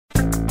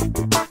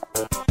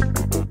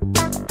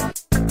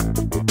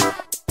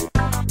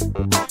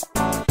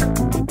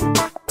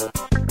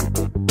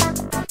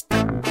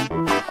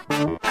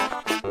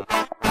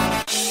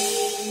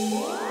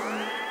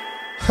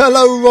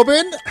Hello,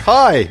 Robin.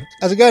 Hi.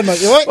 How's it going,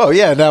 mate? You all right? Well,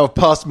 yeah, now I've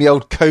passed me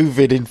old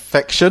COVID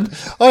infection.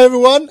 Hi,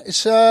 everyone.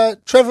 It's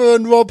Trevor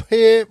and Rob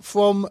here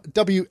from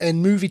WN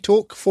Movie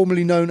Talk,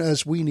 formerly known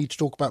as We Need to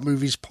Talk About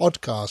Movies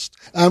podcast.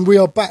 And we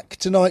are back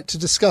tonight to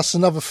discuss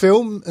another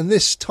film, and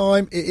this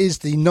time it is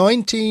the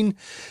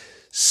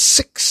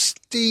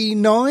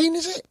 1969,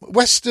 is it?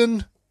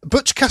 Western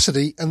Butch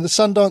Cassidy and the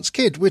Sundance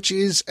Kid, which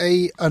is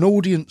an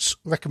audience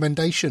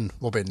recommendation,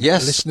 Robin.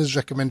 Yes. A listener's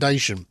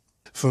recommendation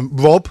from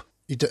Rob.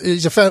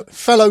 He's a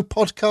fellow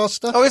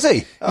podcaster. Oh, is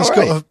he? He's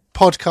got a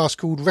podcast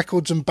called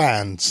Records and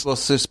Bands.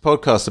 What's this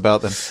podcast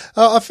about then?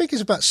 I think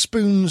it's about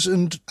spoons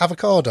and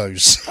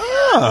avocados.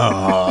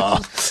 Oh,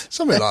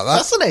 Something like that.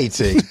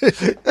 fascinating.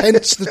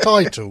 Hence the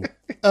title.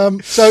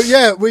 So,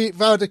 yeah, we've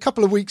had a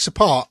couple of weeks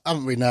apart,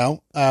 haven't we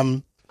now?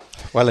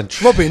 Well,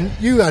 and Robin,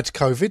 you had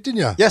COVID, didn't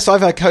you? yes,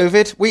 I've had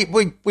COVID. We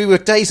were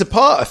days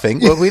apart, I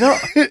think, were we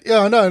not?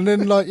 Yeah, I know. And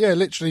then,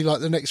 literally,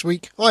 the next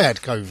week, I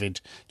had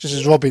COVID, just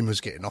as Robin was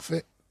getting off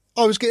it.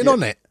 I was getting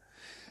on it,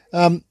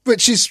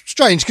 which is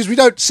strange because we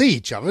don't see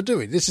each other, do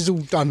we? This is all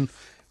done.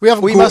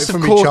 We must have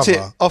from caught each it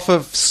other. off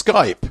of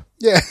Skype.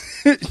 Yeah.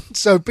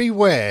 So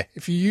beware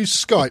if you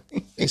use Skype.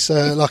 It's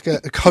like a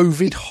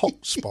COVID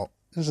hotspot,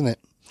 isn't it?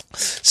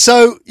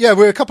 So yeah,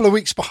 we're a couple of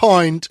weeks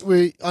behind.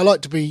 I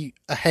like to be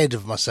ahead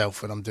of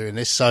myself when I'm doing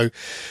this. So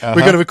we're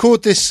going to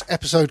record this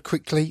episode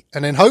quickly,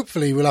 and then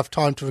hopefully we'll have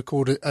time to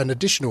record an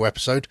additional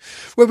episode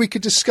where we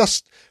could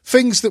discuss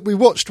things that we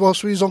watched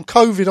whilst we was on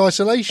COVID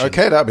isolation.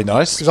 Okay, that'd be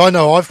nice. Because I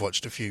know I've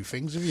watched a few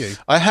things. Have you?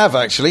 I have,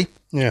 actually.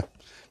 Yeah.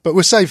 But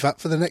we'll save that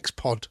for the next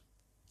pod.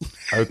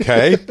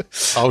 Okay.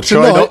 I'll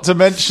try not to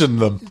mention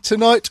them.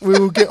 Tonight we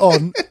will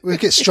we'll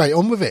get straight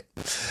on with it.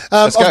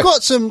 I've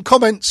got some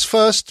comments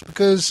first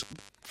because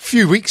a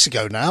few weeks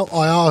ago now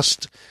I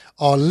asked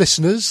our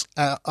listeners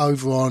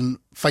over on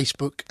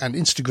Facebook and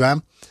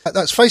Instagram.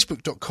 That's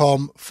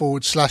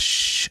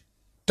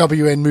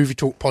facebook.com/WN Movie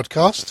Talk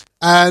Podcast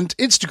and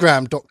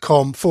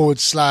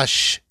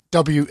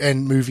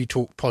Instagram.com/WN Movie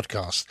Talk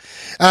Podcast.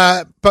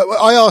 But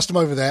I asked them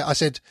over there, I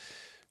said,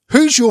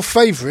 who's your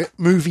favourite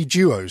movie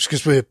duos?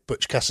 Because we're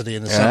Butch Cassidy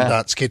and the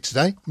Sundance Kid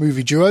today,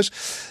 movie duos.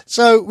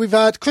 So we've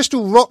had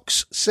Crystal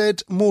Rocks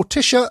said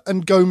Morticia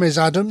and Gomez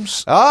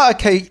Adams. Ah,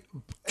 okay.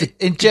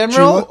 In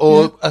general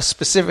or a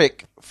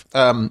specific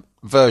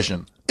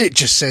version? It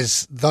just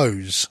says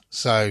those.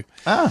 So.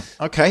 Ah,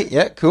 okay.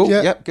 Yeah, cool.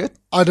 Yeah. Yep, good.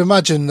 I'd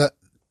imagine that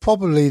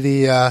probably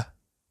the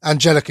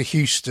Angelica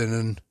Houston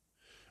and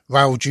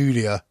Raul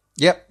Julia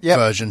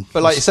version.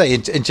 But like you say,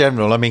 in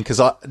general, I mean,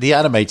 because the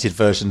animated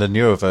version, the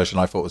newer version,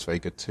 I thought was very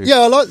good too.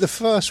 Yeah, I liked the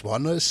first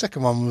one. The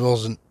second one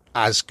wasn't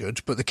as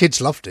good, but the kids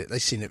loved it.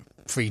 They've seen it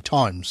 3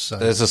 times. So.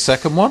 There's a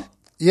second one?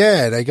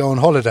 Yeah, they go on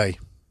holiday.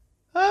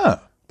 Ah.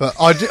 But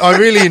I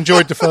really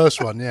enjoyed the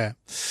first one, yeah.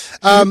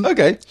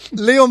 Okay.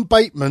 Leon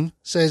Bateman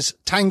says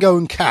Tango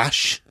and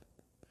Cash,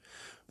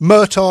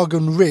 Murtaugh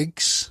and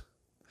Riggs,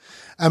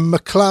 and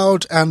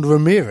McLeod and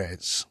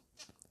Ramirez.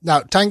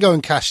 Now, Tango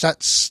and Cash,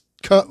 that's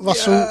Kurt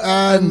Russell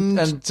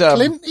and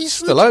Clint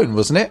Eastwood? Stallone,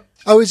 wasn't it?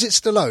 Oh, is it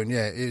Stallone?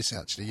 Yeah, it is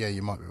actually. Yeah,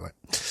 you might be right.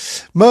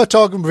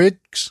 Murtaugh and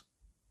Riggs,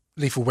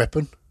 Lethal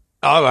Weapon.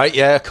 All right,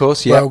 yeah, of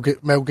course, yeah.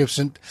 Mel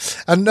Gibson.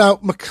 And now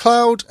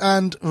McLeod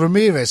and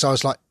Ramirez, I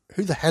was like,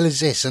 who the hell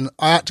is this? And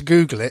I had to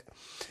Google it.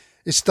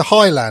 It's the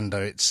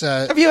Highlander. It's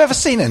Have you ever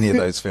seen any of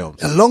those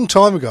films? A long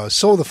time ago. I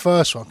saw the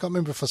first one. I can't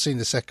remember if I've seen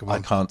the second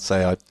one. I can't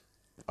say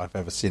I've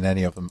ever seen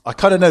any of them. I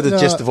kind of know the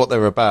gist of what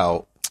they're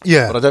about.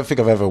 Yeah. But I don't think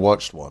I've ever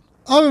watched one.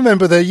 I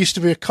remember there used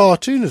to be a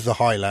cartoon of the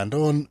Highlander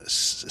on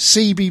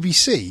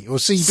CBBC or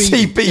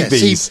CB.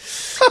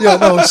 CBBS.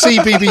 On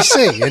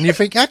CBBC. And you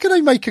think, how can they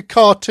make a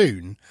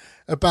cartoon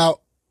about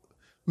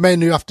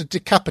men who have to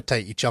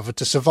decapitate each other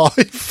to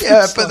survive?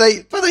 Yeah, but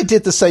they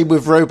did the same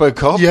with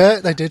RoboCop. Yeah,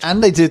 they did.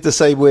 And they did the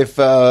same with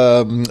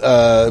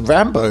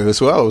Rambo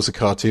as well as a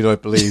cartoon, I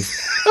believe.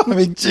 I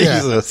mean,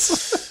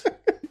 Jesus.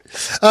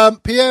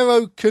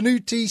 Piero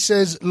Canuti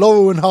says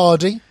Laurel and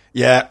Hardy.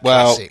 Yeah,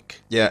 well,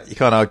 classic. Yeah, you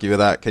can't argue with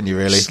that, can you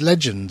really? It's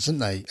legends, aren't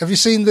they? Have you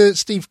seen the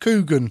Steve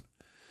Coogan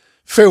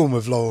film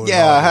of Laurel and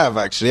Hardy? Yeah, I have,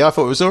 actually. I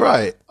thought it was all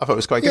right. I thought it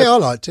was quite good. Yeah, I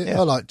liked it.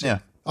 Yeah. Yeah.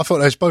 I thought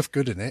they was both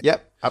good in it.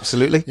 Yep,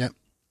 absolutely. Yeah.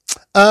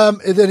 And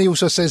then he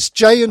also says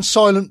Jay and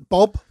Silent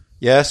Bob.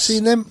 Yes.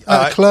 Seen them?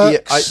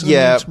 Clerks.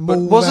 But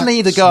wasn't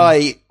he the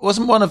guy,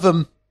 wasn't one of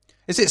them,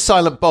 is it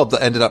Silent Bob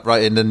that ended up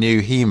writing the new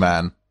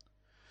He-Man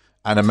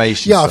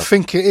animation Yeah, stuff? I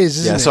think it is,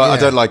 isn't it? So I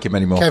don't like him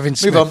anymore. Kevin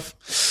Smith. Move on.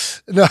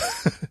 No.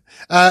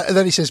 And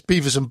then he says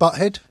Beavis and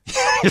Butthead.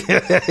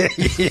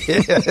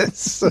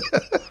 Yes.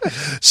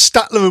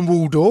 Statler and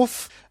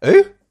Waldorf.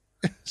 Who?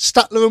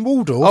 Statler and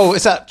Waldorf. Oh,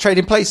 is that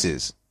Trading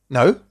Places?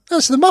 No?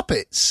 That's the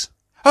Muppets.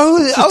 Oh,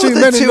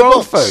 the two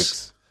old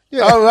folks.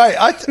 Yeah. Oh, right.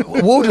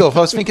 Waldorf,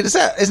 I was thinking,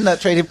 isn't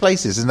that Trading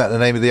Places? Isn't that the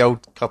name of the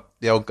old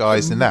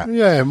guys in that?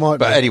 Yeah, it might be.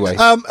 But anyway.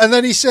 And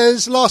then he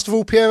says, last of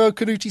all, Piero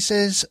Canuti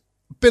says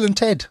Bill and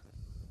Ted.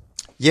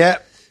 Yeah.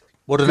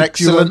 What an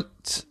excellent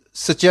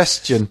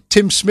suggestion.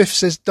 Tim Smith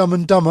says Dumb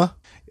and Dumber.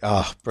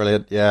 Oh,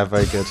 brilliant. Yeah,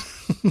 very good.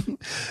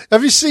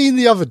 Have you seen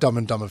the other Dumb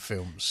and Dumber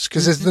films?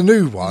 Because there's the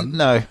new one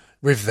No.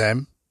 with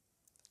them.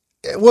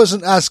 It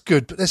wasn't as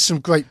good, but there's some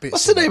great bits.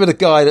 What's the name of the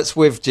guy that's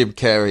with Jim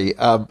Carrey?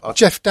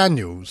 Jeff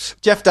Daniels.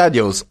 Jeff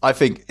Daniels, I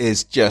think,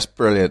 is just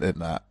brilliant in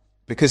that.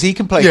 Because he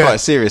can play quite a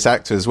serious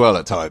actor as well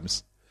at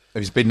times.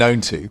 He's been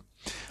known to.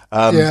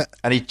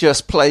 And he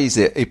just plays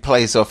it. He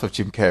plays off of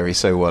Jim Carrey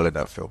so well in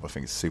that film. I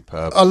think it's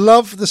superb. I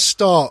love the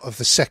start of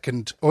the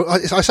second, or I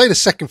say the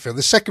second film.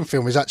 The second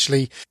film is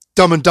actually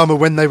Dumb and Dumber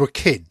when they were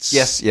kids.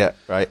 Yes, yeah,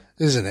 right.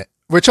 Isn't it?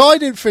 Which I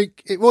didn't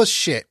think it was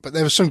shit, but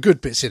there were some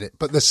good bits in it.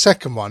 But the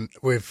second one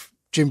with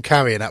Jim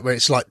Carrey in that, where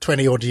it's like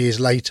 20 odd years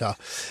later,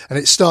 and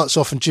it starts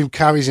off and Jim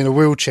Carrey's in a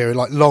wheelchair with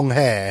like long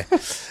hair,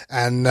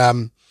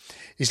 and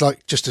he's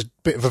like just a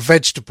bit of a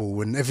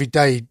vegetable, and every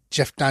day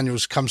Jeff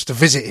Daniels comes to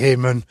visit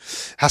him and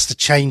has to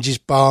change his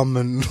bum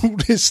and all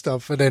this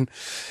stuff. And then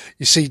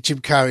you see Jim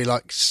Carrey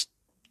like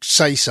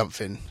say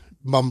something,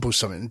 mumble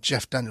something, and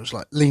Jeff Daniels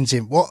like leans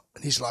in, what?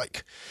 And he's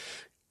like,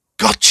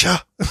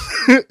 gotcha.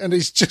 And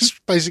he's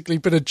just basically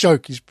been a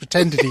joke. He's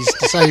pretended he's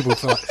disabled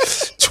for like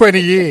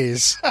 20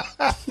 years.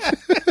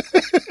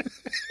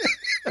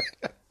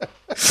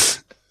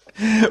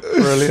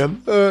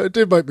 Brilliant. It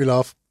did make me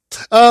laugh.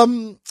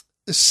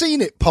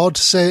 Seen It Pod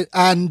said,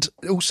 and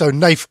also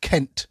Nath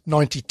Kent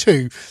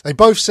 92. They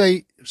both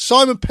say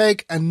Simon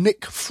Pegg and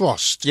Nick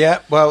Frost. Yeah,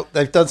 well,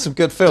 they've done some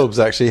good films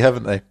actually,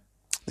 haven't they?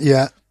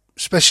 Yeah,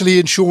 especially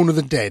in Shaun of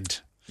the Dead.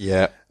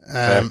 Yeah,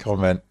 fair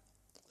comment.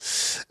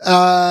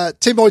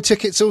 Tim Boy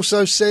Tickets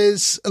also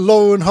says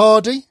Laurel and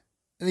Hardy,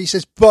 and he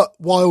says, but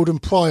Wilde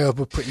and Pryor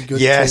were pretty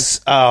good. Yes,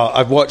 too.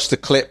 I've watched a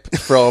clip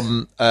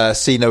from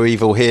See No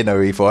Evil, Hear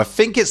No Evil. I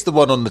think it's the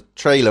one on the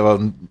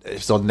trailer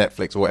it's on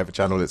Netflix or whatever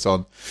channel it's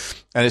on,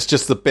 and it's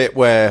just the bit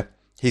where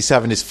he's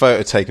having his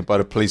photo taken by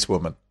the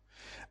policewoman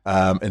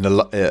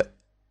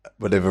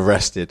when they've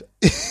arrested,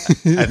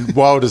 and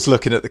Wilder's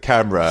looking at the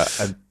camera,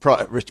 and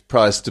Richard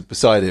Pryor stood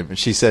beside him, and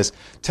she says,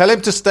 "Tell him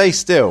to stay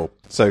still."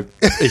 So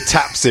he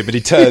taps him, and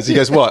he turns. He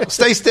goes, "What?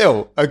 Stay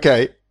still."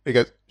 Okay. He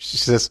goes. She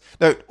says,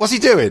 "No, what's he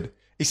doing?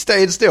 He's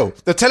staying still."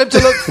 "No, tell him to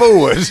look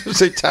forward."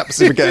 So he taps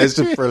him again. It's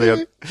just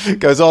brilliant.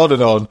 Goes on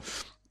and on.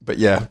 But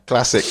yeah,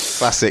 classic.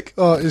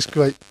 Oh, it's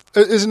great,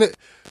 isn't it?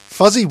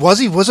 Fuzzy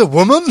Wuzzy was a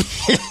woman.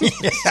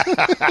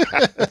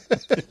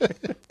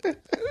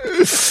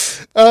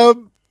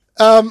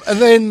 And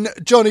then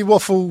Johnny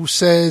Waffle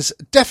says,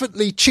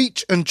 definitely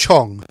Cheech and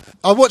Chong.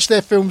 I watched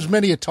their films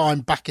many a time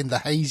back in the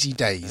hazy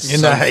days.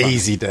 In the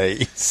hazy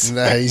days.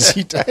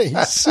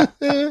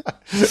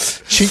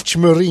 Cheech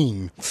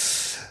Marine.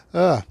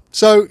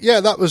 So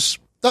yeah, that was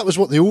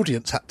what the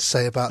audience had to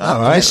say about that.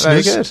 All right,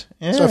 very good.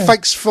 Yeah. So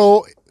thanks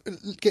for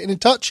getting in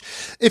touch.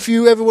 If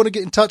you ever want to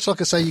get in touch,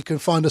 like I say, you can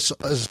find us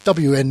as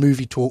WN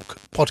Movie Talk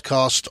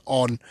Podcast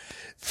on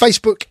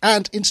Facebook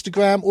and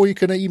Instagram, or you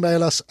can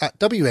email us at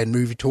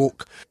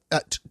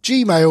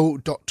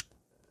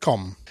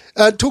wnmovietalk@gmail.com.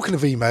 Talking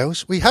of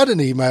emails, we had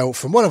an email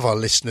from one of our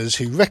listeners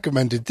who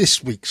recommended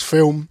this week's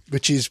film,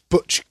 which is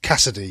Butch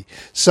Cassidy.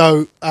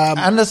 So,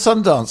 and the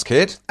Sundance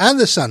Kid. And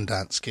the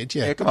Sundance Kid,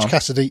 yeah. Come Butch on.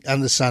 Cassidy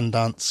and the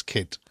Sundance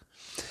Kid.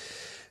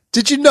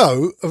 Did you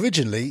know,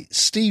 originally,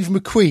 Steve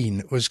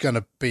McQueen was going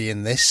to be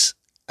in this,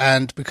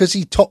 and because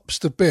he tops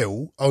the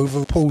bill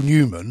over Paul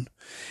Newman,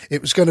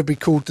 it was going to be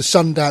called The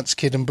Sundance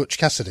Kid and Butch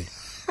Cassidy.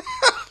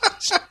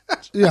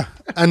 Yeah.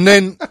 And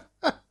then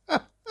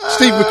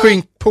Steve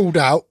McQueen pulled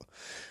out.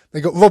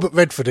 They got Robert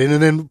Redford in,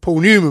 and then Paul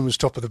Newman was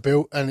top of the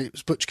bill, and it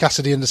was Butch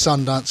Cassidy and the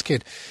Sundance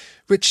Kid,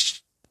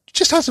 which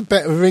just has a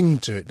better ring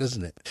to it,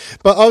 doesn't it?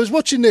 But I was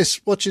watching this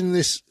Butch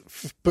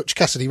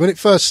Cassidy when it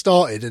first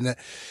started, and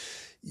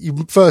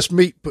you first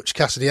meet Butch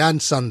Cassidy and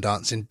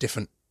Sundance in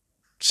different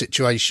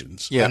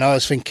situations. Yeah. And I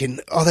was thinking,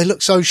 oh, they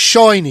look so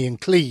shiny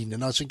and clean.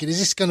 And I was thinking, is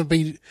this going to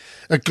be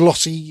a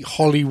glossy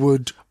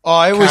Hollywood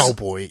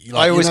cowboy?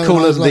 I always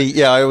call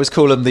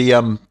them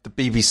the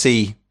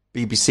BBC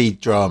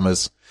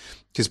dramas,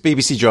 because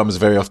BBC dramas are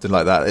very often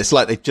like that. It's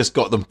like they've just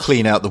got them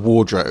clean out the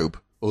wardrobe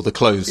or the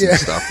clothes and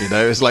stuff. You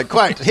know, it's like,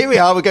 quite, here we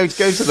are. We're going to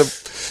go to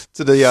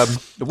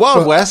the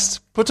Wild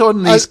West. Put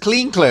on these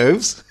clean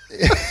clothes.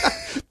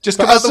 Just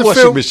come out the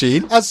washing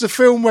machine. As the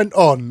film went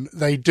on,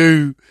 they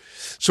do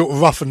sort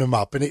of roughen them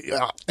up, and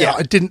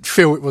I didn't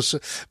feel it was,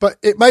 but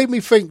it made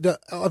me think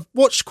that I've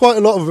watched quite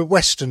a lot of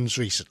westerns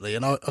recently,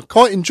 and I'm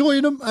quite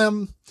enjoying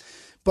them.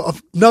 But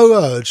I've no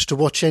urge to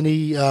watch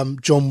any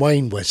John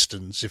Wayne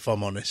westerns, if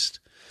I'm honest.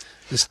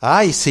 You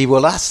see.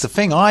 Well, that's the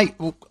thing. I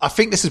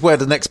think this is where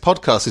the next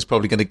podcast is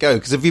probably going to go,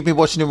 because have you been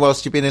watching them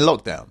whilst you've been in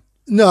lockdown?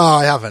 No,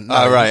 I haven't. No.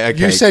 Oh, right,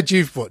 okay. You said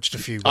you've watched a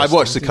few. I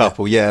watched a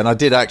couple, yeah, and I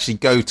did actually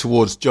go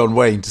towards John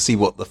Wayne to see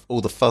what all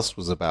the fuss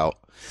was about.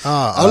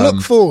 I'll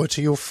look forward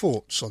to your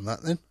thoughts on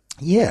that then.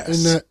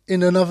 Yes.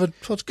 In another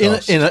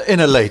podcast. In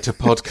a later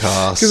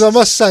podcast. Because I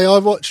must say, I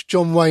watched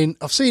John Wayne.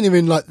 I've seen him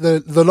in like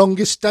the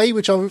Longest Day,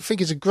 which I think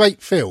is a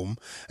great film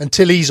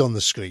until he's on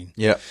the screen.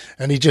 Yeah.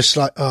 And he just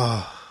like,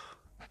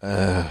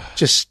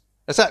 Is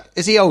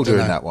he older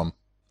in that one?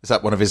 Is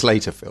that one of his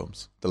later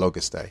films, The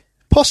Longest Day?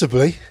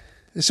 Possibly.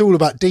 It's all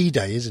about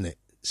D-Day, isn't it?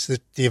 It's the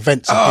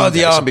events of Oh,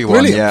 D-Day. the It's a army one.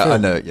 brilliant Yeah, film. I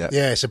know it. Yeah.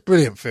 Yeah, it's a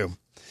brilliant film.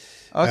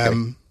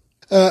 Okay.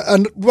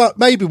 And well,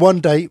 maybe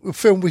one day, a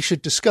film we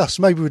should discuss,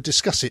 maybe we'll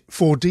discuss it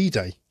for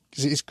D-Day,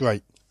 because it is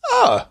great.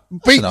 That's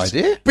an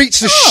idea. Beats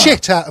the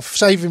shit out of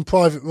Saving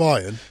Private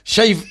Ryan.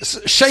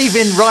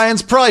 Shaving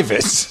Ryan's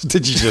privates,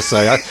 did you just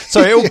say?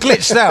 Sorry, it all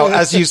glitched out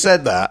as you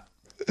said that.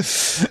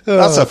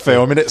 That's a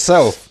film in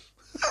itself.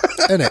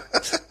 Isn't it?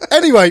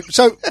 Anyway,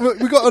 so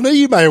we got an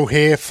email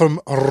here from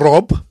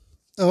Rob.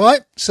 All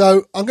right,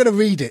 so I'm going to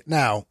read it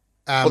now.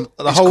 What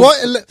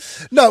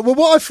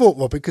I thought,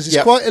 Rob, because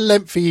it's quite a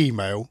lengthy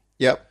email.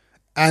 Yep.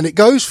 And it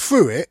goes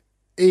through it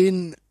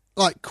in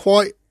like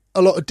quite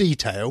a lot of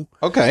detail.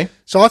 Okay.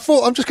 So I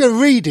thought I'm just going to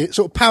read it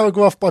sort of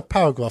paragraph by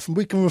paragraph, and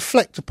we can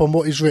reflect upon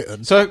what is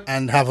written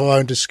and have our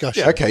own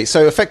discussion. Yeah, okay,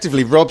 so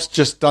effectively Rob's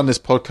just done this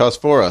podcast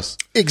for us.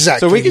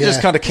 Exactly. So we can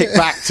just kind of kick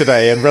back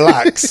today and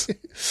relax.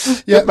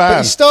 Yeah, but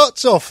he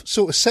starts off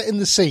sort of setting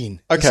the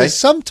scene. Okay. He says,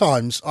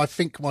 sometimes I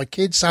think my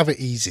kids have it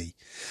easy.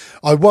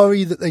 I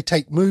worry that they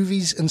take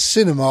movies and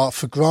cinema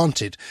for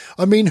granted.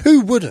 I mean,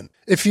 who wouldn't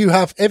if you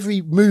have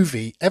every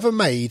movie ever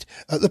made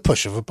at the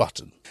push of a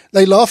button?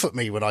 They laugh at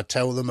me when I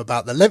tell them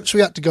about the lengths we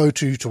had to go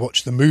to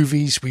watch the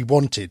movies we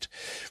wanted.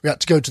 We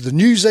had to go to the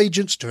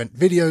newsagents to rent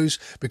videos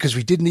because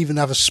we didn't even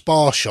have a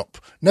spar shop,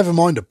 never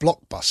mind a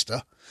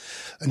Blockbuster.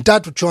 And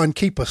Dad would try and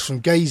keep us from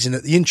gazing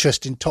at the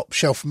interesting top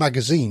shelf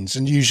magazines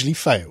and usually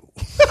fail.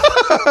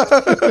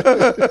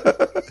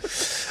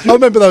 I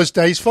remember those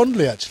days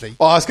fondly, actually.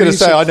 Well, I was going to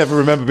say, I never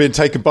remember being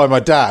taken by my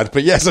dad,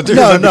 but yes, I do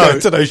remember going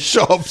to those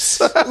shops.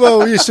 Well,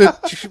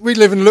 we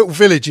live in a little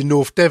village in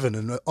North Devon,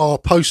 and our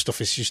post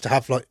office used to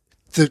have like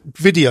the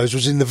videos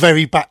was in the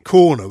very back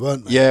corner,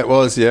 weren't they? Yeah, it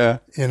was, yeah.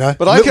 You know,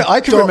 but I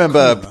can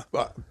remember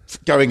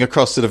going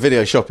across to the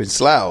video shop in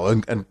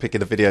Slough and picking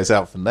the videos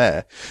out from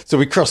there. So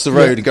we cross the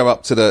road and go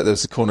up to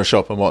there's a corner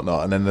shop and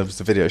whatnot, and then there was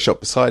the video shop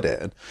beside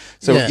it. And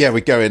so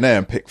we'd go in there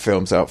and pick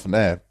films out from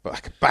there.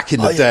 Back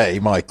in the day,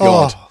 my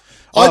God.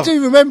 I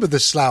do remember the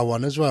Slough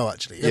one as well,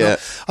 actually. Yeah.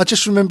 I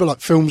just remember like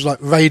films like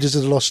Raiders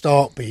of the Lost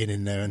Ark being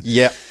in there. And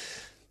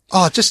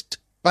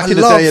Back in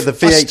the day of the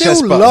VHS I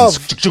still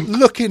buttons. loved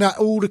looking at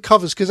all the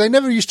covers, because they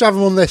never used to have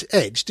them on their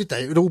edge, did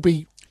they? It would all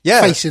be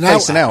facing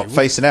out,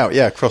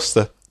 across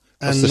the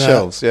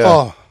shelves. Yeah.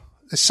 Oh,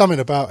 there's something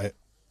about it.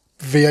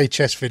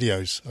 VHS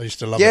videos. I used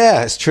to love it.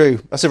 Yeah, it's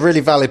true. That's a really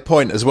valid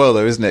point as well,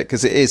 though, isn't it?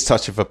 Because it is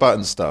touch of a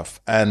button stuff.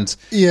 And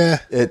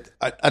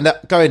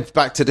going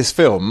back to this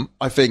film,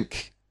 I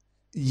think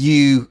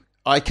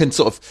I can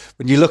sort of,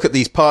 when you look at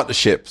these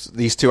partnerships,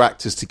 these two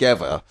actors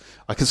together,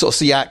 I can sort of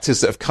see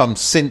actors that have come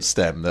since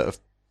them that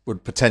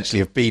would potentially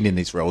have been in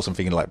these roles. I'm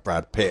thinking like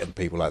Brad Pitt and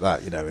people like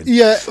that, you know.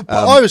 But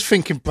I was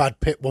thinking Brad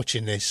Pitt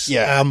watching this.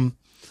 Yeah.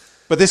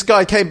 But this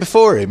guy came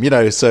before him, you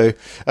know, so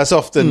that's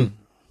often,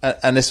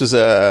 and this was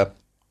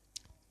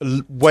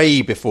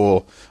way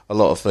before a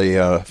lot of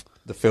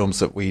the films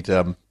that we'd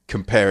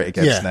compare it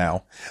against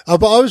now.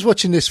 But I was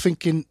watching this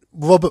thinking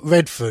Robert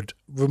Redford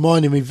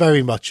reminded me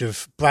very much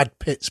of Brad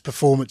Pitt's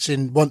performance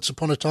in Once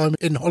Upon a Time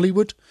in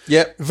Hollywood.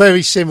 Yep.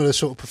 Very similar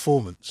sort of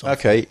performance.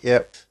 Okay,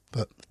 yep.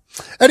 But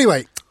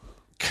anyway,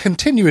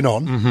 continuing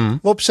on,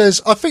 Rob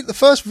says, I think the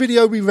first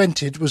video we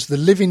rented was The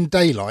Living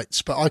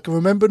Daylights, but I can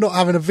remember not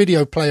having a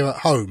video player at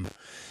home.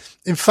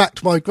 In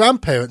fact, my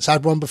grandparents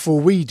had one before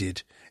we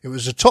did. It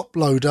was a top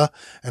loader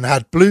and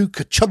had blue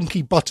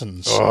chunky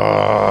buttons.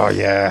 Oh,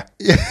 yeah.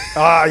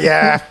 Oh,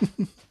 yeah.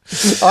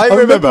 I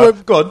remember.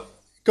 Go on.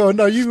 Go on,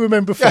 no, you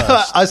remember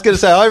first. I was going to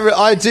say,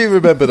 I do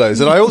remember those.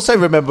 And I also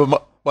remember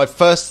my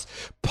first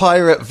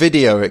pirate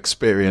video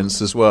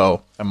experience as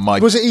well. And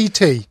was it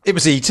E.T.? It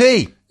was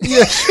E.T.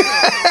 Yeah.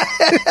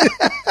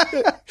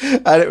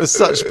 And it was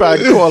such bad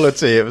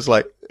quality. It was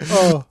like,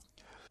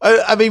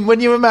 I mean, when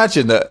you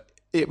imagine that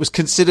it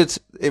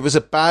was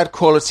a bad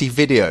quality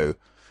video,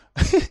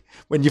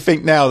 when you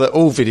think now that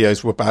all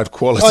videos were bad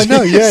quality. I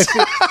know, yeah.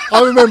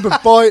 I remember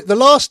the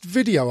last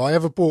video I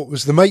ever bought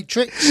was The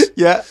Matrix.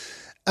 Yeah.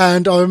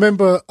 And I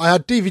remember I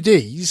had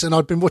DVDs and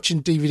I'd been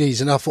watching DVDs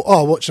and I thought,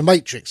 I'll watch The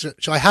Matrix,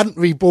 which I hadn't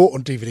re-bought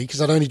on DVD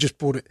because I'd only just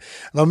bought it.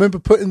 And I remember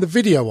putting the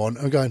video on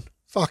and going,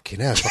 fucking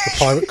hell, it's like a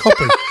pirate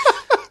copy.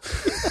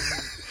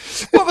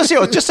 What was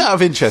just out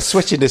of interest,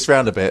 switching this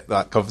round a bit,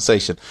 that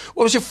conversation,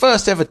 what was your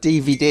first ever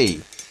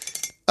DVD?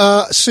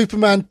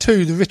 Superman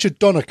 2, the Richard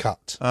Donner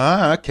cut.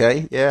 Ah,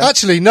 okay, yeah.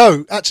 Actually,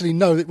 no,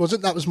 it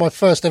wasn't. That was my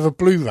first ever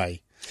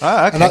Blu-ray.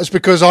 Ah, okay. And that was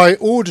because I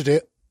ordered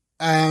it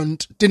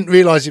and didn't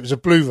realise it was a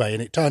Blu-ray,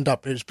 and it turned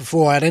up, it was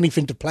before I had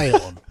anything to play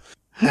it on.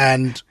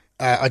 And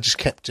I just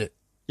kept it.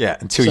 Yeah,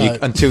 until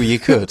you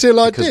could. Until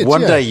I did, because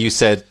one day you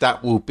said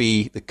that will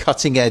be the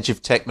cutting edge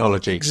of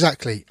technology.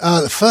 Exactly.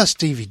 The first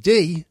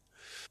DVD,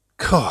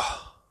 God,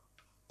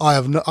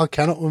 I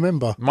cannot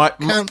remember. Mine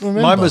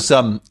was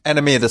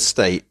Enemy of the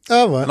State.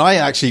 Oh, right. And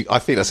I think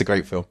that's a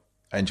great film.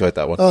 I enjoyed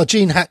that one. Oh,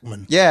 Gene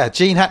Hackman. Yeah,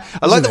 Gene Hackman.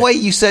 I like the way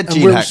you said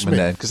Gene Hackman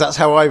then, because that's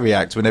how I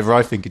react whenever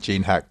I think of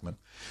Gene Hackman.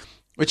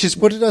 Which is,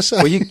 what did I say?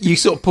 Well, you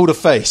sort of pulled a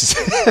face.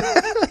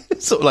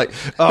 Sort of like,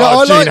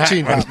 I like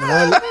Gene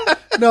Hackman.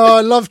 No,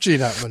 I love Gene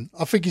Hackman.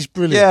 I think he's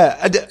brilliant.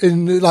 Yeah.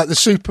 In like the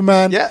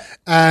Superman. Yeah.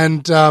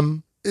 And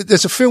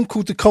there's a film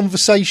called The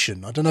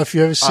Conversation. I don't know if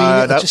you've ever seen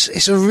it. No.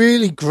 It's a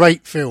really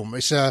great film.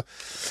 It's a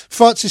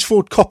Francis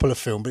Ford Coppola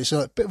film, but it's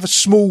a bit of a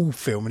small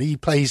film, and he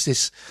plays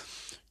this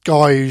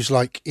guy who's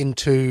like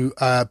into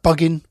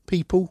bugging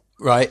people.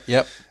 Right,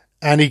 yep.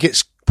 And he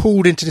gets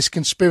pulled into this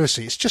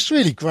conspiracy. It's just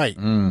really great.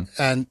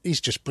 And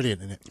he's just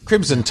brilliant in it.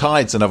 Crimson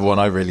Tide's another one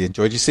I really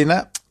enjoyed. You seen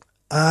that?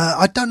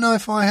 I don't know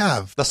if I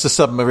have. That's the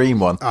submarine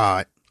one. All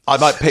right. I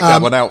might pick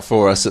that one out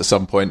for us at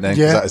some point then,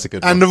 because that is a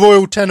good one. And The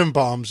Royal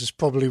Tenenbaums is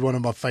probably one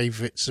of my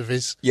favourites of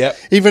his. Yeah.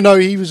 Even though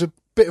he was a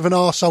bit of an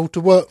arsehole to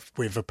work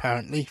with,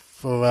 apparently,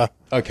 for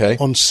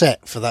on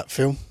set for that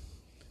film.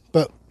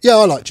 But, yeah,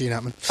 I like Gene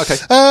Hackman. Okay.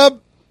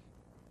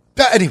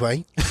 But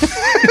anyway,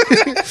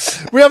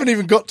 we haven't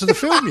even got to the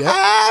film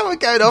yet. We're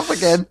going off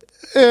again.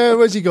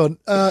 Where's he gone?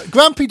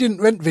 Grampy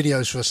didn't rent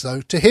videos for us, though.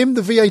 To him,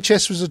 the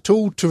VHS was a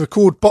tool to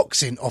record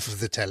boxing off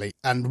of the telly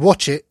and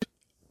watch it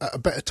at a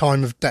better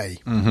time of day.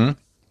 Mm-hmm.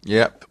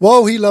 Yeah.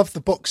 While he loved the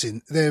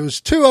boxing, there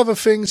was two other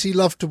things he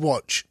loved to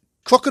watch: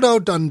 Crocodile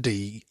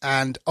Dundee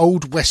and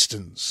old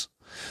westerns.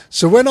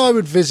 So when I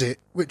would visit,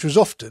 which was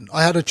often,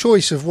 I had a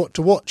choice of what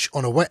to watch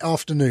on a wet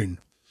afternoon.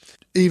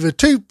 Either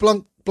two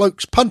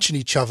blokes punching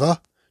each other,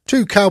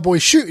 two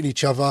cowboys shooting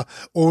each other,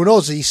 or an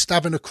Aussie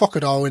stabbing a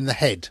crocodile in the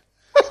head.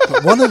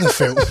 But one of the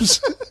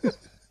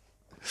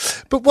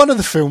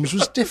films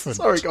was different.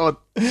 Sorry, God.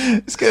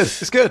 It's good.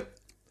 It's good.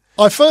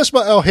 I first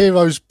met our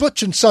heroes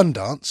Butch and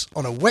Sundance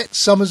on a wet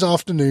summer's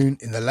afternoon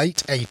in the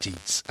late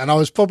 80s, and I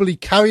was probably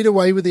carried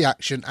away with the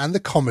action and the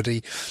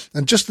comedy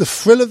and just the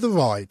thrill of the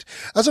ride.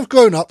 As I've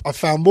grown up, I've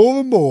found more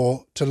and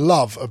more to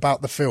love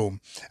about the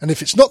film, and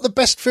if it's not the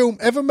best film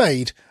ever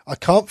made, I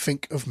can't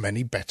think of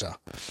many better.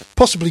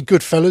 Possibly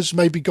Goodfellas,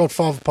 maybe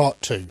Godfather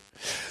Part 2.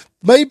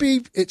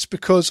 Maybe it's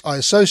because I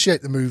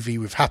associate the movie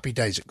with Happy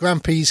Days at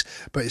Grampy's,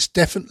 but it's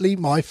definitely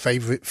my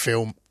favourite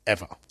film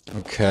ever.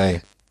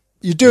 Okay.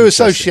 You do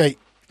associate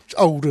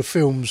older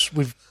films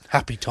with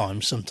happy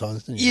times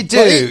sometimes, don't you?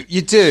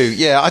 You do.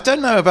 Yeah, I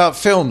don't know about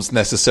films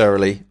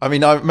necessarily. I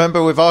mean, I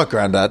remember with our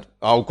granddad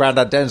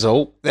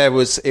Denzel,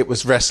 it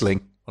was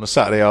wrestling on a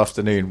Saturday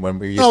afternoon when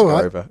we used to go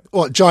over.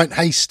 What, Giant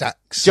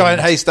Haystacks?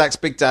 Haystacks,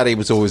 Big Daddy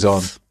was always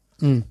on.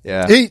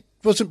 Yeah. He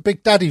wasn't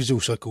Big Daddy, was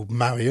also called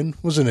Marion,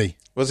 wasn't he?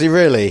 Was he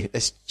really?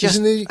 It's just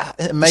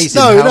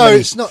amazing.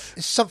 It's not.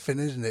 It's something,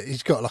 isn't it?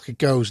 He's got like a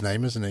girl's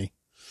name, hasn't he?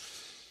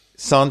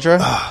 Sandra?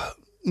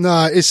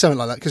 No, it's something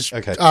like that. Because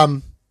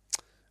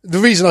the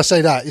reason I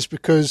say that is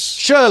because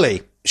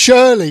Shirley,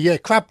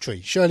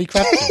 Crabtree, Shirley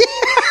Crabtree.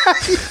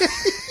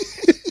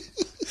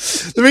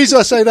 The reason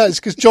I say that is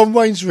because John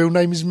Wayne's real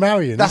name is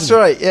Marion. That's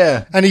right.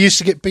 Yeah, and he used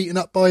to get beaten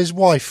up by his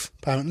wife,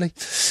 apparently.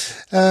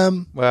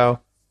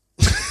 Well,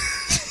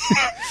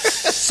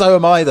 so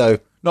am I though.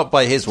 Not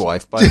by his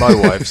wife, by my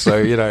wife. So,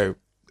 you know.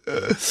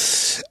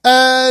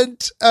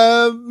 And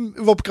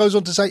Rob goes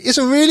on to say, it's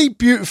a really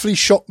beautifully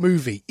shot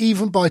movie,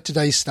 even by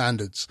today's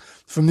standards.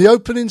 From the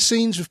opening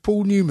scenes with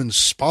Paul Newman's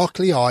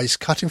sparkly eyes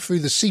cutting through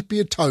the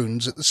sepia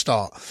tones at the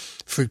start,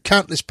 through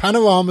countless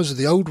panoramas of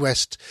the Old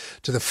West,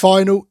 to the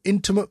final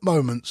intimate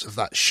moments of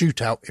that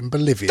shootout in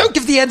Bolivia. Don't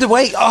give the end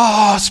away.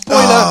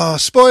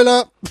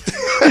 Spoiler.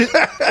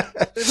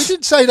 We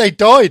didn't say they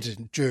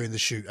died during the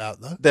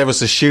shootout, though. There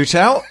was a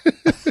shootout.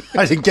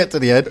 I didn't get to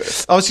the end.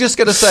 I was just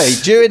going to say,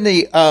 during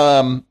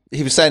the,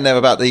 he was saying there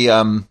about the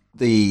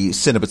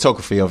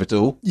cinematography of it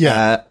all.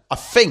 Yeah. I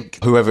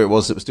think whoever it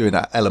was that was doing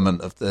that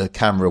element of the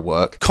camera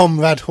work,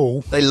 Comrade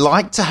Hall, they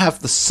like to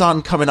have the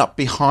sun coming up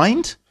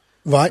behind.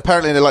 Right.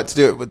 Apparently they like to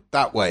do it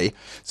that way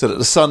so that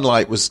the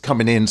sunlight was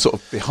coming in sort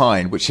of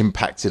behind, which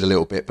impacted a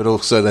little bit, but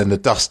also then the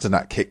dust and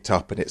that kicked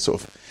up and it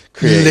sort of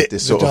created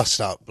this sort of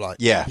dust up, like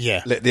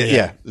lit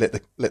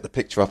the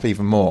picture up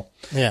even more.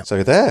 Yeah.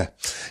 So there.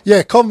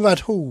 Yeah,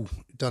 Comrade Hall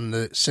done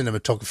the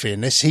cinematography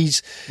in this.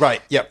 He's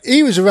right. Yep.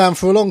 He was around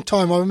for a long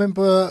time. I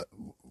remember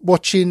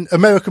watching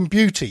American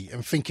Beauty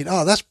and thinking,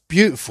 "Oh, that's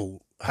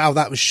beautiful how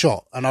that was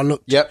shot." And I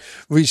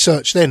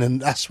researched then, and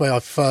that's where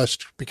I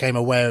first became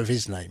aware of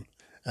his name.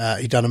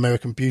 He'd done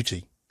American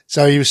Beauty.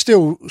 So he was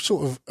still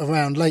sort of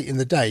around late in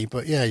the day,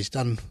 but yeah, he's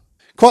done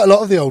quite a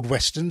lot of the old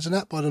westerns and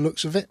that by the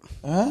looks of it.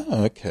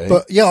 Oh, okay.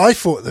 But yeah, I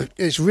thought that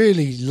it's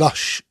really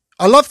lush.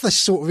 I love this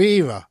sort of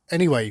era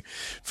anyway,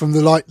 from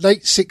the like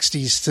late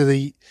 60s to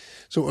the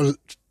sort of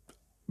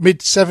mid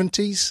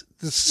 70s.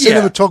 The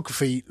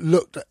cinematography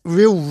looked at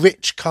real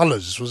rich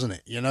colours, wasn't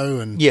it? You know,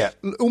 and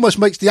almost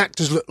makes the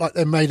actors look like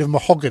they're made of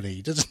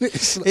mahogany, doesn't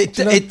it?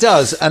 It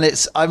does, and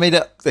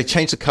they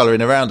change the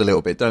colouring around a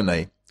little bit, don't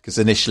they? Because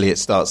initially it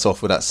starts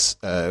off with that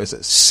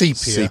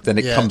sepia, then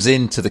it comes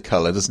into the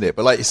colour, doesn't it?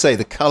 But like you say,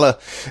 the colour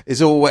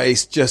is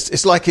always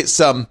it's like it's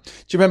do you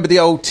remember the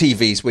old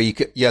TVs where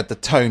you had the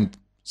tone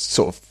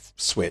sort of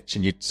switch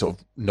and you'd sort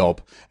of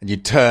knob and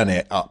you'd turn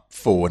it up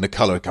full and the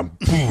colour would come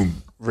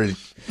boom. Really,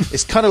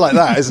 it's kind of like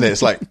that, isn't it?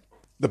 It's like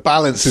the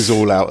balance is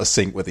all out of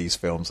sync with these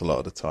films a lot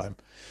of the time.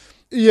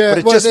 Yeah, but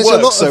it just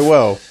works so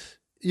well.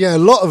 Yeah, a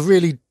lot of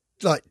really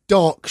like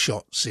dark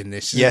shots in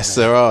this. Yes,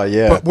 there are.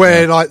 Yeah, but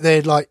where like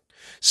they're like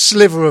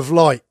sliver of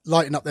light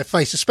lighting up their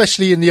face,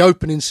 especially in the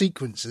opening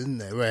sequence, isn't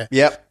there?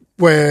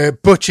 Where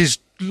Butch is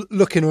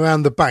looking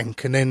around the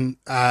bank, and then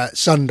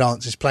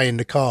Sundance is playing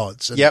the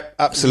cards. And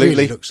absolutely. It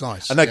really looks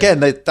nice. And again,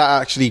 they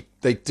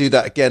do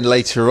that again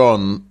later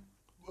on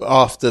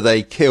after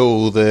they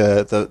kill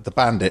the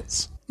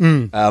bandits.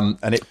 And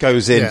it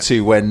goes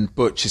into when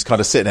Butch is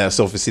kind of sitting there. It's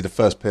obviously the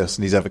first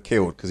person he's ever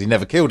killed, because he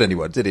never killed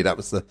anyone, did he? That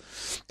was the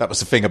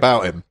thing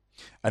about him.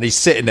 And he's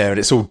sitting there, and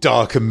it's all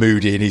dark and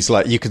moody, and he's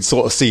like, you can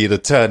sort of see the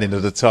turning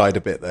of the tide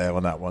a bit there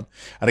on that one.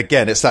 And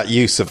again, it's that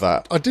use of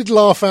that. I did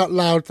laugh out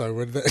loud though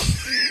when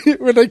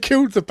when they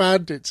killed the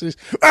bandits.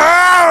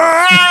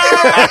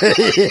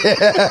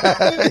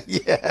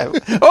 Yeah.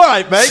 All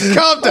right, mate,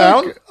 calm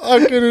down.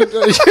 I'm gonna.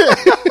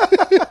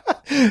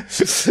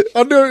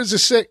 I know it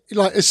was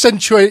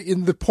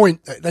accentuating the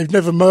point that they've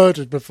never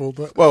murdered before,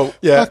 but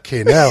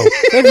fucking hell,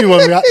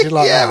 everyone reacted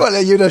like that. Yeah,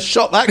 well, you'd have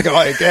shot that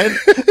guy again.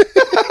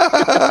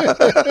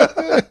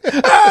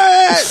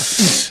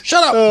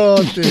 Shut up!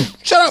 Oh dear!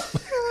 Shut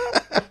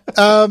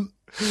up!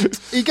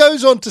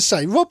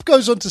 Rob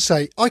goes on to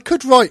say, I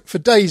could write for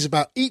days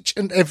about each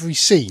and every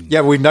scene.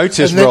 Yeah, we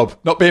noticed, Rob.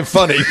 Not being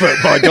funny, but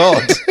my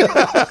God.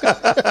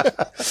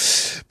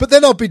 But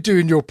then I'll be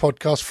doing your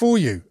podcast for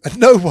you, and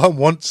no one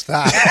wants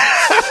that.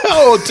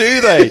 Oh,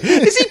 do they?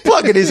 Is he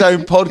plugging his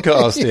own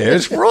podcast here?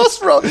 It's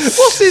Ross.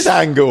 What's his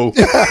angle?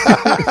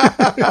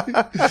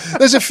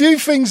 There's a few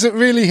things that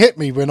really hit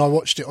me when I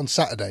watched it on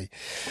Saturday.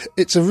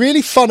 It's a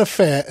really fun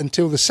affair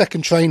until the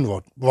second train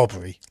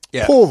robbery.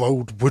 Yeah. Poor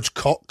old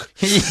Woodcock.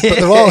 But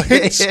there are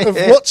hints of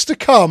what's to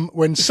come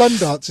when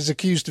Sundance is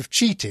accused of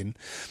cheating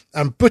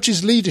and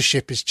Butch's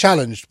leadership is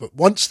challenged. But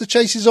once the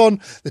chase is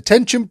on, the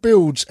tension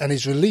builds and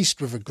is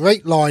released with a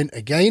great line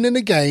again and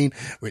again,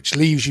 which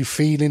leaves you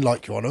feeling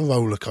like you're on a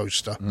roller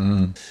coaster.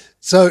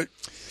 So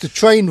the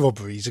train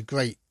robberies are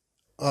great,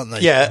 aren't they?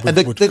 Yeah, and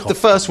the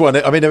first one,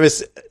 I mean,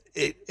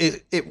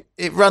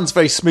 it runs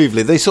very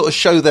smoothly. They sort of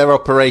show their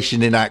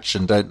operation in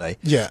action, don't they?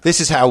 Yeah.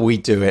 This is how we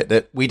do it.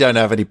 That we don't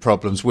have any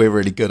problems. We're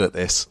really good at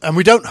this, and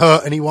we don't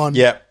hurt anyone.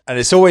 Yeah, and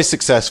it's always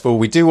successful.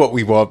 We do what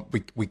we want.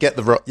 We get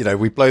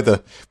we blow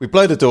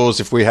the doors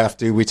if we have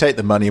to. We take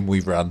the money and we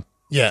run.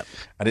 Yeah,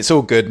 and it's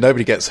all good.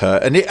 Nobody gets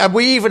hurt, and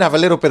we even have a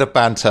little bit of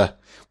banter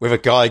with a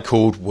guy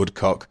called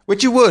Woodcock,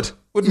 which you wouldn't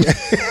you?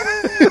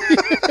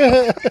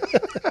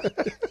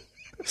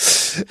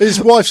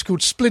 His wife's called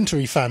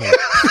Splintery Fanny.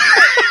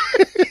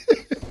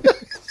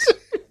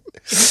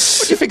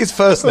 What do you think his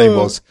first name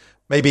was?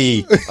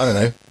 Maybe, I don't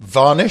know,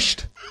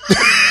 Varnished?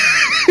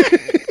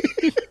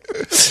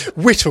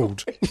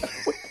 Whittled.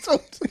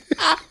 Whittled.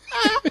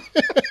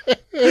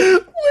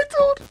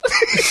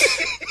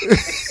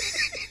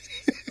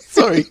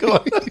 Sorry, go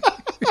on.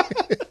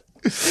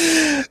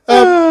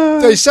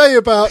 They say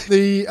about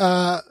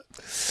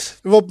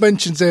Rob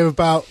mentions there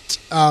about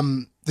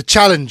the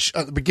challenge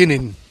at the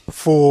beginning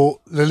for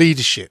the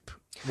leadership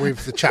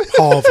with the chap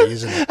Harvey,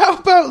 isn't it? How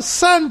about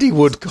Sandy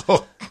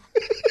Woodcock?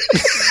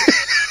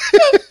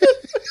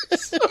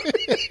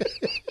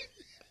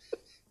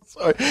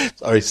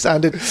 Sorry,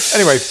 sounded.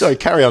 Anyway, sorry,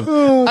 carry on.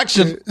 Oh,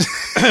 action.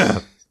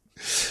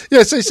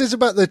 Yeah, so he says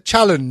about the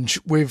challenge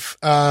with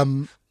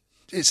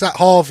it's that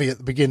Harvey at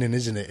the beginning,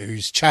 isn't it,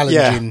 who's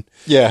challenging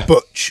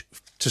Butch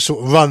to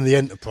sort of run the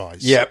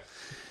enterprise. Yep.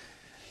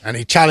 And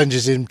he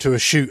challenges him to a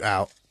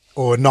shootout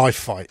or a knife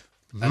fight.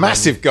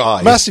 Massive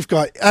guy.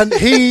 And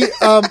he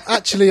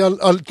actually, I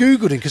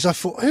Googled him because I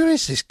thought, who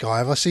is this guy?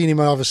 Have I seen him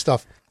in other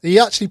stuff? He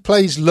actually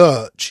plays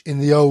Lurch in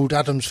the old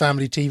Addams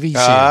Family TV series.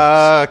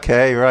 Ah,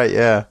 okay, right,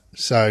 yeah.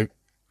 So,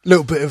 a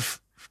little bit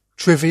of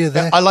trivia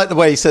there. I like the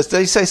way he says.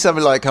 Did he say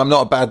something like, "I'm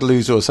not a bad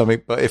loser" or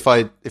something? But if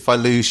I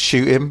lose,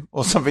 shoot him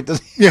or something. Does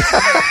he? Yeah,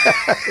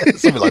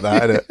 something like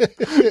that, isn't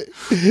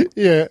it?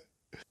 Yeah,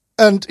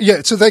 and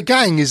so their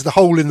gang is the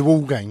Hole in the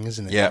Wall gang,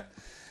 isn't it? Yeah,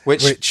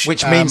 which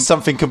means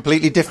something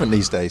completely different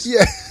these days.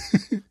 Yeah.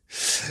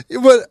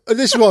 Well,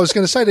 this is what I was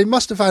going to say. They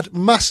must have had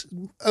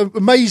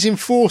amazing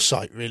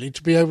foresight, really,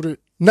 to be able to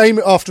name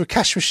it after a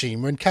cash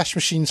machine when cash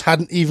machines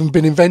hadn't even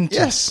been invented.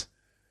 Yes,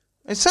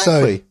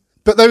 exactly. So,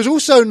 but there was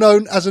also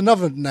known as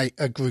another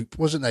group,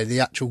 wasn't they? The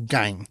actual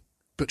gang,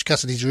 Butch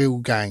Cassidy's real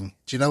gang.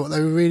 Do you know what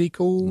they were really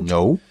called?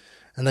 No.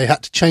 And they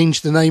had to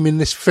change the name in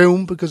this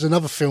film because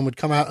another film had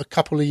come out a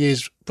couple of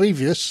years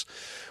previous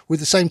with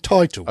the same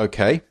title.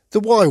 Okay. The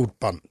Wild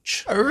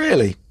Bunch. Oh,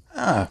 really?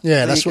 Ah,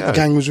 yeah, that's what the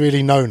gang was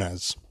really known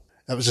as.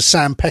 That was a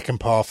Sam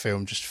Peckinpah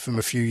film just from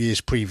a few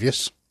years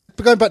previous.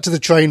 But going back to the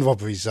train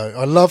robberies, though,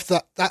 I love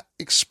that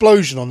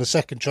explosion on the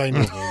second train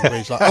robbery where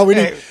he's like, oh,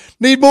 we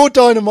need more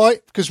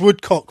dynamite because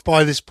Woodcock,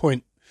 by this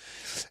point,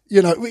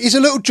 he's a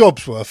little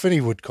job's worth, isn't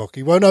he, Woodcock?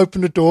 He won't open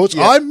the doors.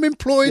 Yeah. I'm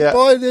employed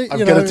by the...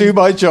 I'm going to do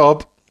my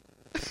job.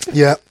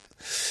 Yeah.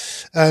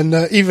 And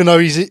even though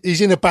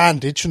he's in a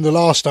bandage from the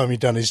last time he'd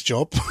done his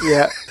job.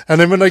 Yeah.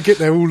 And then when they get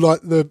there, all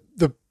like the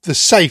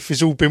safe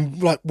has all been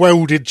like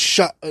welded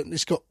shut and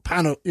it's got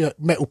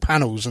metal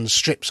panels and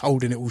strips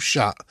holding it all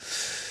shut.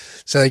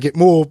 So they get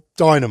more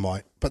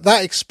dynamite. But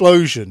that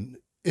explosion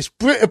It's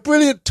a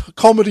brilliant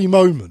comedy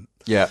moment.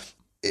 Yeah.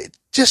 It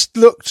just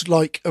looked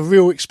like a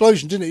real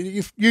explosion, didn't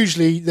it?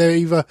 Usually they're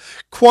either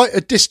quite a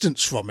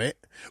distance from it,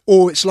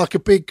 or it's like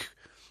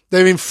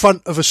they're in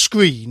front of a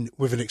screen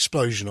with an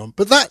explosion on.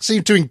 But that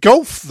seemed to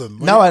engulf them.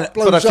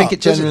 But I think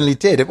it genuinely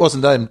did. It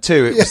wasn't them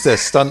too. It was their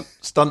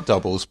stunt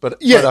doubles.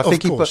 But I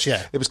think it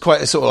was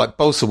quite a sort of like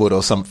balsa wood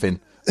or something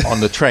on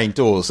the train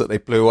doors that they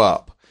blew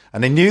up,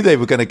 and they knew they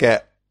were going to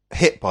get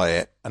hit by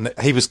it. And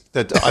he was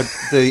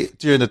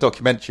during the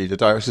documentary, the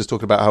director was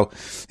talking about how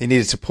he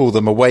needed to pull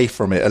them away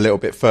from it a little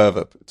bit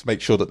further to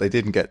make sure that they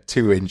didn't get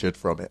too injured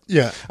from it.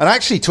 Yeah. And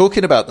actually,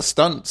 talking about the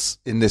stunts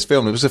in this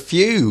film, there was a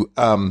few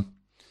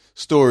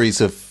stories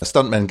of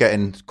stuntmen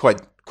getting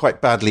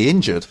quite badly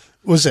injured.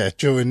 Was there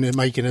during the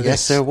making of this?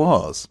 Yes, there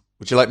was.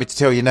 Would you like me to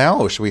tell you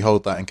now, or should we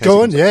hold that in case?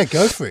 Go on,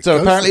 go for it. So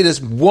apparently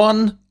there's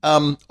one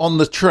on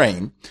the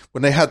train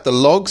when they had the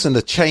logs and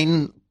the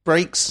chain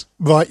breaks.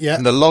 Right, yeah.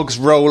 And the logs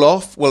roll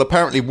off. Well,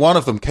 apparently one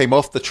of them came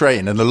off the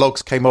train and the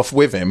logs came off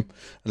with him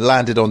and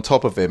landed on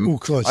top of him. Oh,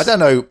 Christ. I don't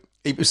know.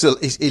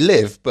 He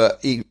lived,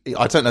 but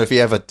I don't know if he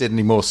ever did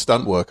any more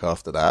stunt work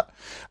after that.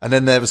 And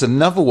then there was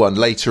another one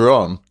later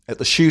on at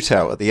the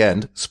shootout at the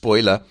end,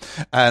 spoiler,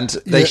 and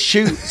they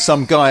shoot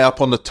some guy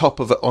up on the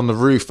top of it, on the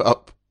roof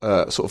up,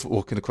 sort of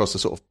walking across a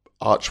sort of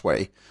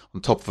archway,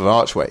 on top of an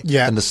archway.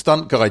 Yeah. And the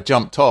stunt guy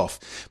jumped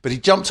off, but he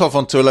jumped off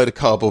onto a load of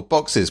cardboard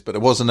boxes, but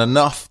it wasn't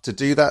enough to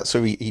do that.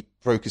 So he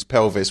broke his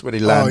pelvis when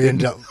he landed. Oh, he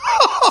ended up.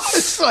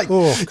 It's like,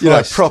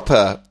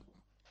 proper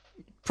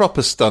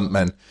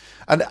stuntmen.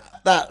 And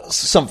that's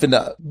something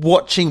that,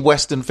 watching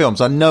Western films,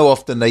 I know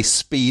often they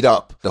speed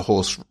up the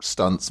horse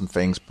stunts and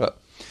things,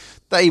 but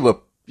there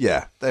were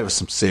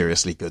some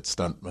seriously good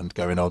stuntmen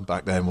going on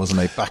back then, wasn't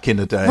they? Back in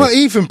the day. Well,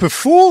 even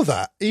before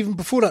that,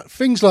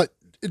 things like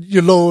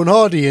your Laurel and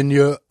Hardy and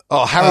your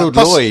Harold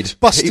Lloyd,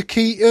 Buster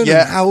Keaton,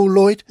 and Harold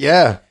Lloyd.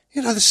 Yeah,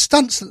 the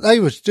stunts that they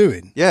were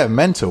doing. Yeah,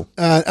 mental.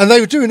 And they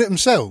were doing it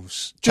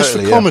themselves, just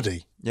for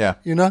comedy. Yeah,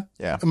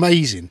 yeah,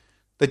 amazing.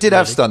 They did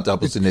have stunt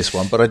doubles in this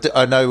one, but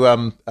I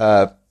know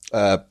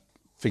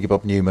Figure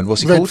Bob Newman.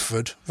 What's he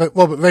Redford. Called?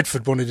 Robert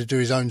Redford wanted to do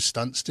his own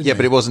stunts, didn't he? Yeah,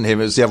 but it wasn't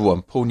him. It was the other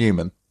one, Paul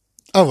Newman.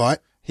 Oh, right.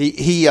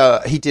 He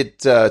did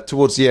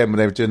towards the end when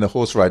they were doing the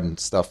horse riding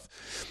stuff.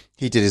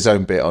 He did his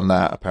own bit on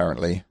that,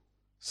 apparently.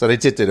 So they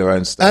did do their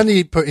own stuff. And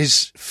he put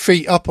his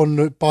feet up on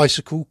the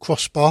bicycle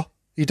crossbar.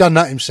 He done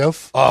that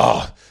himself.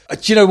 Oh, do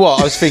you know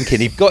what I was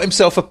thinking? He got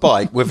himself a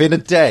bike within a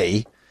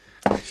day.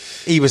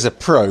 He was a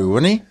pro,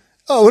 wasn't he?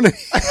 Oh, wasn't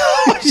he?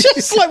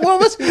 Just like, what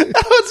was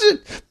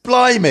it?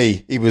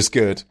 Blimey, he was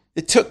good.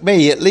 It took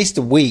me at least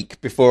a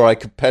week before I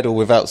could pedal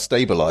without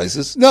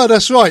stabilisers. No,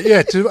 that's right.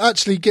 Yeah, to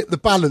actually get the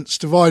balance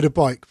to ride a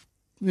bike.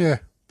 Yeah,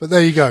 but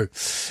there you go.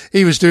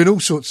 He was doing all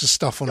sorts of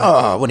stuff on it.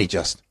 Oh, when he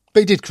just... But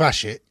he did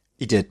crash it.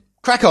 He did.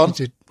 Crack on.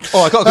 He did.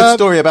 Oh, I got a good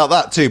story about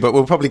that too, but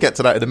we'll probably get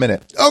to that in a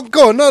minute. Oh,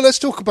 go on. No, let's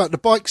talk about the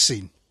bike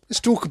scene.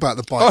 Let's talk about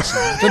the bike scene.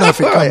 I don't know if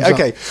it comes up.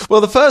 Okay.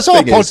 Well, the first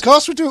thing is... It's our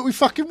podcast. We do what we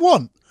fucking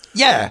want.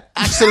 Yeah,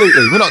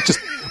 absolutely.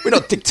 We're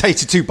not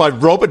dictated to by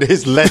Rob and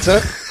his letter.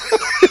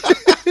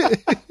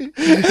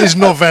 His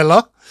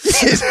novella.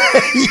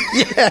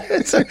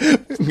 Yeah.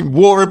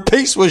 War and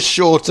Peace was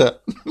shorter.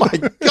 My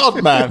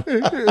God, man.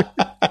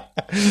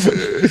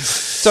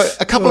 So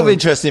a couple of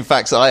interesting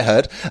facts that I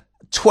heard.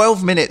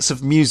 12 minutes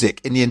of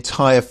music in the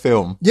entire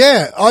film.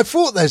 Yeah, I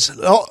thought there's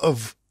a lot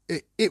of...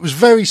 It was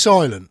very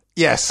silent.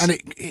 Yes. And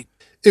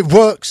it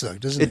works, though,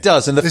 doesn't it? It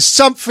does. And there's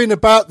something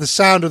about the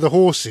sound of the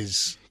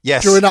horses.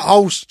 Yes. During that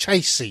whole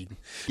chase scene.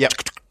 Yep.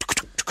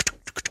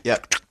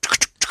 Yep.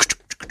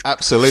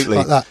 Absolutely.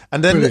 Like that.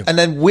 And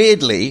then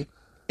weirdly,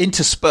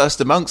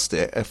 interspersed amongst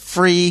it, are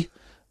three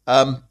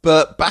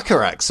Burt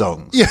Bacharach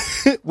songs. Yeah.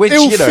 Which,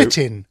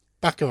 ill-fitting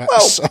Bacharach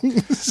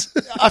songs.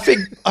 I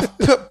think,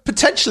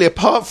 potentially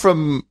apart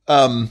from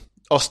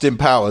Austin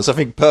Powers, I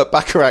think Burt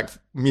Bacharach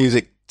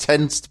music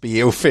tends to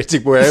be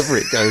ill-fitting wherever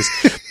it goes.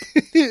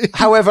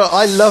 However,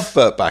 I love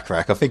Burt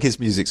Bacharach. I think his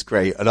music's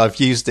great, and I've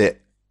used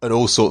it in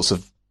all sorts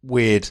of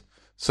weird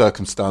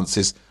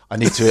circumstances. I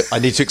need to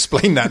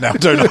explain that now,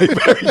 don't I?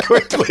 Very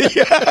quickly.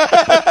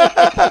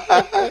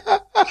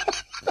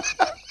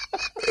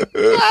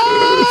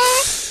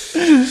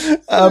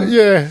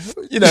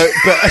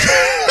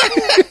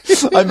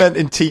 But I meant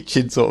in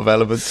teaching sort of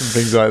elements and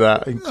things like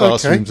that, in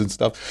classrooms and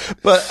stuff.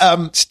 But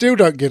still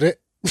don't get it.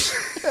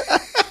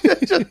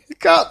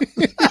 Cut.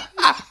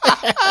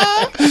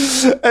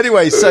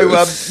 Anyway, so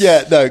cut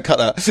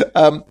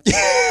that.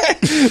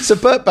 So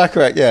Burt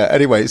Bacharach,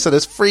 anyway, so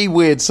there's three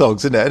weird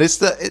songs in there, and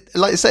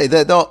like I say,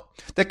 they're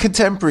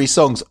contemporary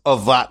songs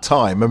of that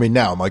time. I mean,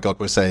 now, my God,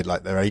 we're saying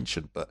like they're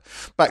ancient, but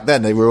back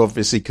then they were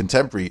obviously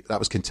contemporary. That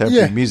was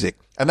contemporary music,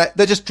 and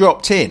they're just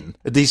dropped in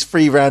at these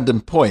three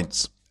random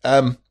points.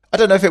 I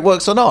don't know if it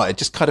works or not. It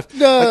just kind of...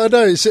 No.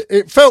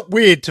 It felt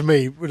weird to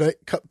me when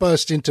it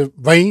burst into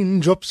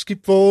raindrops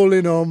keep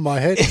falling on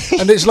my head.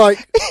 And it's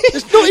like,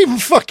 it's not even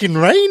fucking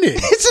raining.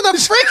 It's in a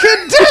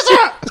freaking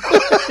desert!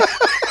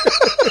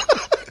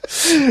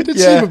 It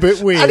seemed a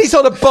bit weird. And he's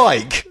on a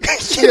bike.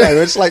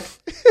 It's like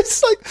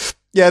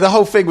Yeah, the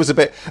whole thing was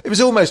it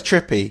was almost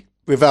trippy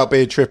without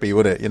being trippy,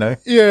 wasn't it, you know?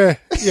 Yeah,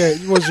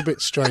 it was a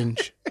bit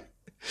strange.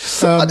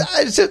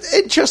 It's an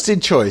interesting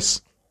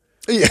choice.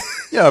 Yeah.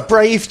 A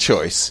brave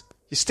choice.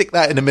 You stick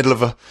that in the middle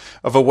of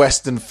a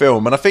Western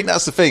film. And I think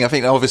that's the thing. I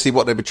think obviously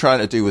what they were trying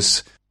to do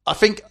was, I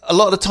think a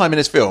lot of the time in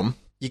this film,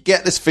 you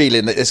get this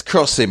feeling that there's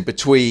crossing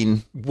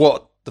between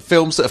what the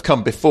films that have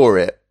come before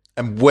it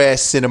and where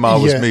cinema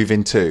was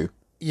moving to.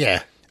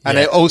 Yeah. And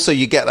also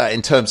you get that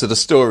in terms of the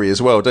story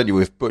as well, don't you,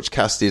 with Butch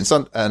Cassidy and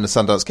the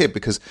Sundance Kid,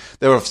 because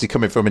they're obviously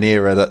coming from an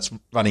era that's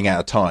running out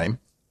of time,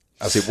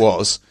 as it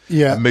was,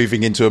 and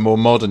moving into a more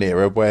modern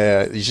era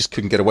where you just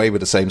couldn't get away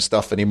with the same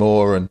stuff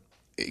anymore. And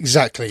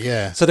exactly,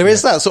 yeah. So there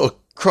is that sort of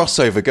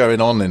crossover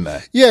going on in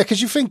there. Yeah,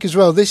 because you think as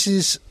well, this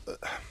is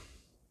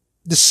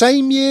the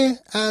same year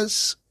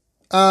as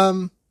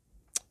Bonnie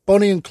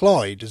and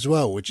Clyde as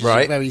well, which is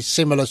a very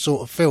similar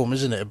sort of film,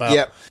 isn't it?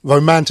 About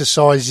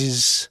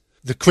romanticises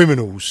the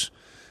criminals.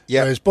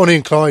 Yeah. Whereas Bonnie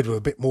and Clyde were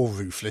a bit more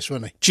ruthless,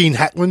 weren't they? Gene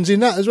Hackman's in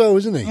that as well,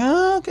 isn't he?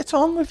 Oh, get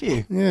on with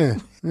you. Yeah.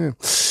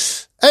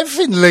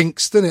 Everything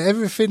links, doesn't it?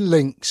 Everything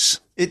links.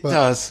 It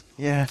does.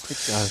 Yeah,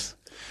 it does.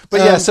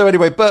 But so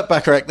anyway, Burt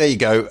Bacharach, there you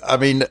go. I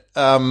mean,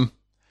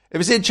 it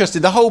was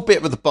interesting. The whole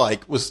bit with the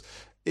bike was,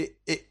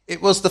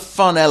 it was the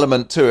fun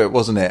element to it,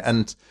 wasn't it?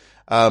 And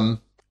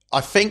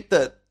I think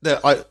that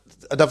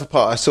another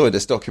part I saw in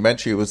this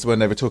documentary was when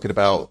they were talking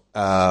about,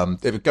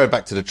 they were going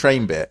back to the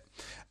train bit,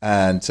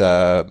 and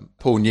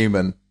Paul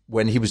Newman,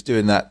 when he was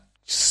doing that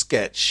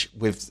sketch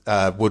with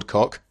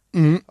Woodcock.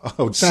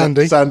 Oh,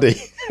 Sandy.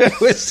 Sandy.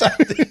 With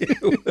Sandy.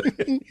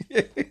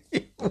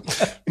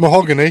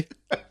 Mahogany.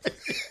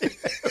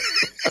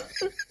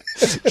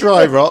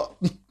 Dry rot.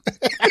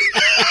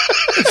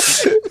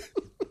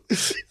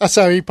 That's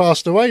how he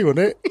passed away, wasn't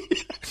it?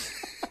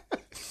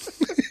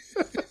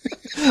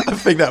 I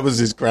think that was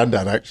his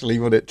granddad, actually,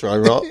 wasn't it? Dry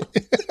rot.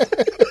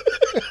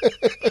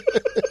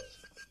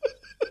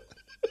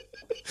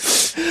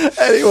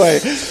 Anyway,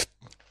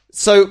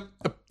 so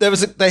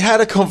they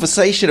had a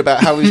conversation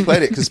about how he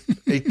played it, because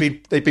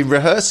they'd been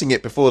rehearsing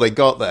it before they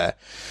got there,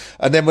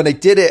 and then when they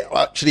did it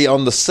actually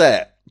on the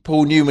set,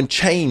 Paul Newman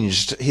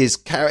changed his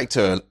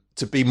character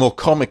to be more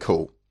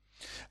comical,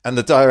 and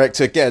the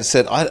director again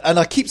said,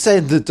 I keep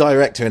saying the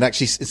director, and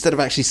actually instead of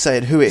actually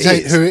saying who it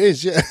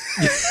is, yeah,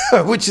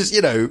 which is,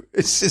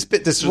 it's a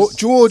bit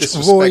George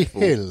Roy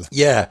Hill,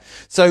 yeah.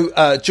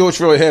 So George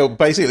Roy Hill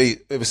basically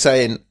was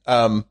saying.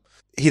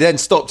 He then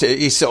stopped it.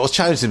 He sort of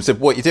challenged him and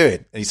said, "What are you doing?"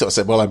 And he sort of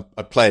said, "Well,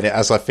 I'm playing it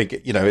as I think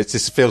it, it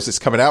just feels it's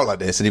coming out like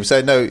this." And he was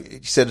saying, "No," he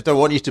said, "I don't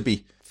want you to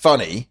be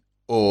funny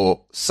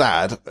or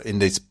sad in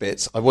these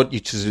bits. I want you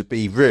to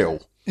be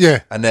real." Yeah.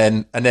 And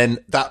then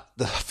that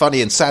the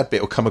funny and sad bit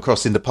will come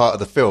across in the part of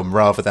the film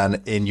rather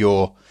than in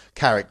your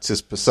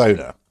character's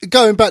persona.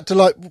 Going back to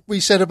like we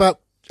said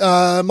about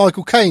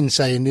Michael Caine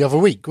saying the other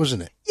week,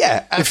 wasn't it?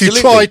 Yeah, absolutely.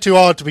 If you try too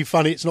hard to be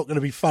funny, it's not going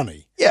to be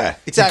funny. Yeah,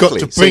 exactly. You've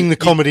got to bring the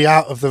comedy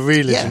out of the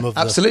realism of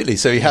absolutely.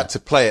 So he had to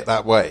play it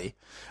that way.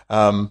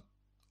 And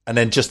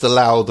then just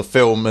allow the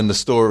film and the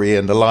story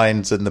and the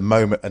lines and the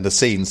moment and the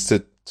scenes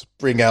to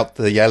bring out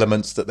the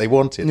elements that they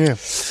wanted. Yeah.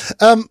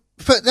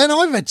 But then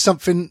I read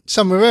something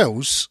somewhere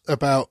else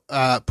about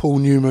Paul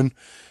Newman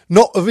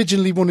not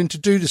originally wanting to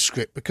do the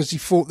script because he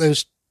thought there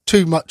was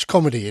too much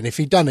comedy, and if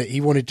he'd done it, he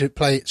wanted to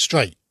play it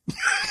straight.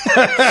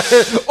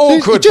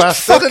 Awkward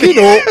bastard. Fucking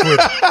awkward.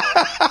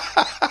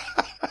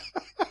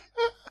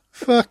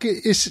 Fuck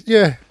it. It's,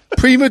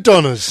 prima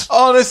donnas.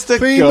 Honest to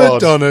prima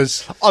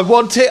donnas. I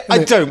want it.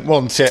 I don't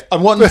want it. I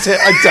want it.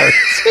 I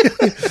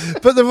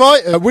don't. But the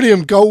writer,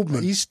 William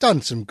Goldman, he's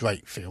done some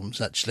great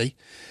films, actually.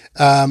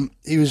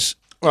 He was...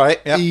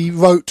 Right, yeah. He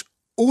wrote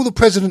All the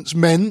President's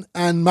Men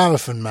and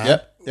Marathon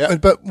Man. Yeah.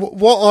 But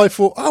what I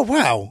thought, oh,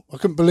 wow, I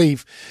couldn't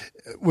believe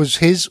was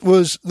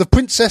The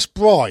Princess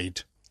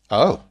Bride.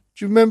 Oh.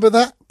 Do you remember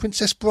that?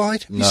 Princess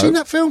Bride? Have you seen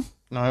that film?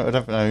 No, I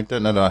don't know.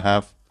 Don't know that I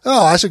have.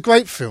 Oh, that's a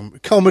great film.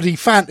 Comedy,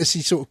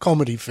 fantasy sort of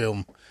comedy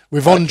film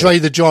with Andre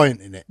the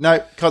Giant in it.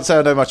 No, can't say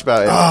I know much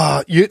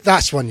about it.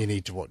 That's one you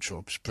need to watch,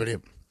 Rob. It's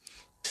brilliant.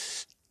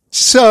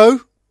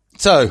 So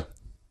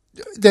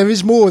there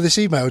is more of this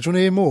email. Do you want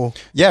to hear more?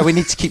 Yeah, we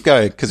need to keep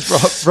going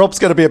because Rob's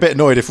going to be a bit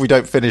annoyed if we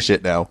don't finish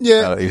it now.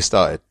 Yeah. Now that you've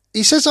started.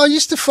 He says, I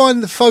used to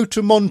find the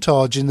photo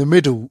montage in the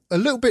middle a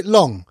little bit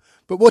long,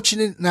 but watching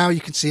it now you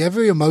can see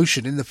every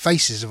emotion in the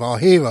faces of our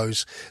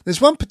heroes.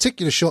 There's one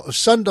particular shot of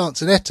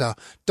Sundance and Etta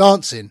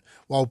dancing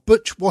while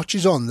Butch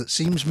watches on that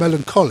seems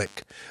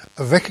melancholic,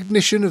 a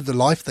recognition of the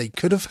life they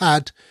could have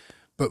had,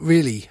 but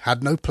really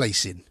had no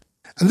place in.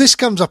 And this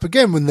comes up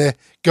again when they're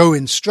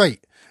going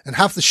straight and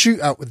have the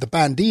shootout with the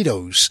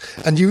bandidos.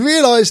 And you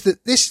realise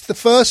that this is the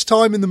first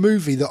time in the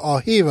movie that our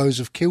heroes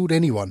have killed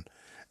anyone.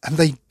 And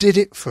they did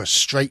it for a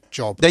straight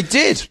job. They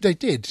did. They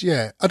did,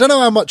 yeah. I don't know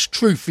how much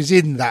truth is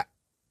in that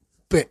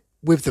bit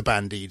with the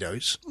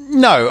bandidos.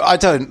 No, I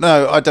don't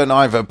know. I don't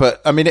either.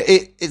 But I mean,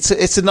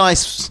 it's a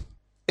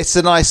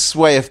nice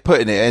way of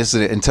putting it,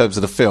 isn't it, in terms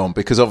of the film?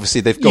 Because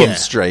obviously they've gone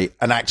straight,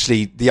 and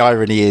actually the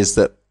irony is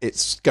that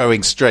it's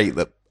going straight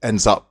that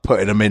ends up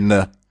putting them in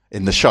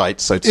in the shite,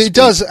 so to speak. He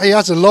does. He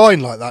has a line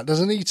like that,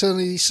 doesn't he?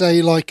 He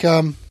say like,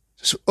 all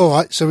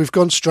right, so we've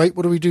gone straight.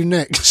 What do we do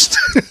next?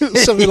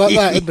 Something like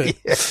that, isn't it?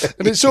 Yeah.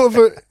 And it's sort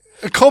of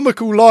a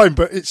comical line,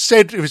 but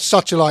it was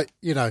such a like,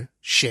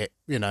 shit,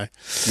 Yeah.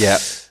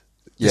 This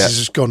has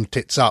just gone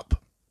tits up.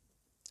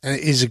 And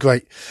it is a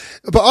great,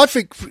 but I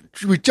think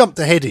we jumped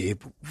ahead here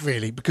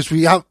really because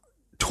we have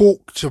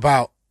talked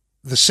about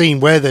the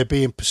scene where they're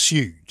being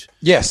pursued.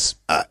 Yes.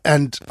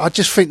 And I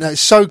just think that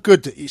it's so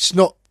good that it's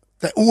not,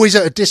 they're always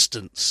at a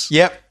distance.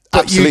 Yep.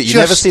 Absolutely. You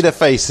never see their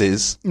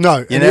faces.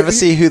 No. You never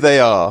see who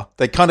they are.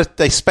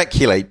 They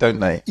speculate,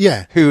 don't they?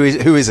 Yeah. Who is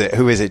it?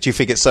 Who is it? Do you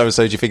think it's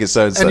so-and-so? Do you think it's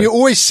so-and-so? And you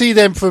always see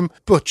them from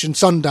Butch and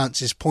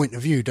Sundance's point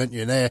of view, don't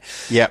you? And they're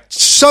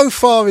so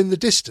far in the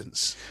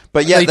distance.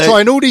 But yeah, they're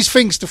trying all these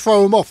things to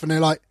throw them off and they're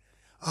like,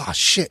 oh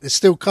shit, they're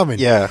still coming.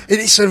 Yeah.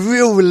 It's a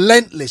real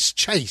relentless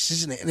chase,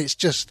 isn't it? And it's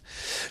just,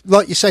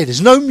 like you say,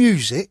 there's no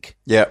music.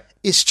 Yeah.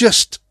 It's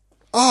just,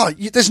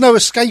 there's no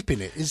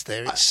escaping it, is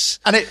there?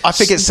 I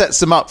think it sets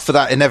them up for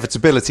that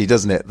inevitability,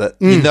 doesn't it? That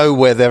you know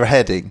where they're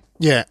heading.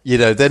 Yeah.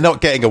 They're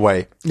not getting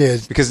away. Yeah.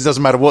 Because it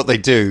doesn't matter what they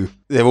do,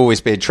 they're always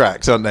being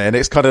tracked, aren't they? And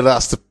it's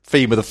that's the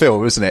theme of the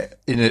film, isn't it?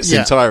 In its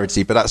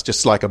entirety, but that's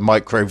just like a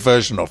micro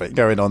version of it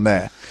going on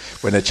there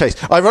when they're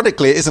chased.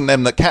 Ironically, it isn't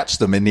them that catch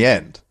them in the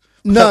end.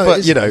 No,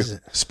 but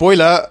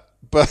spoiler,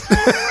 but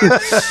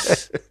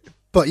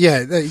but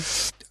yeah,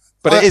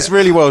 but it is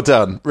really well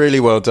done. Really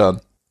well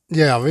done.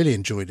 Yeah, I really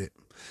enjoyed it.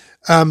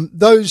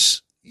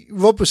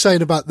 Rob was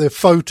saying about the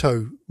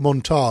photo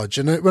montage,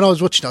 and when I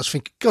was watching it, I was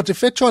thinking, God,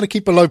 if they're trying to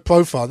keep a low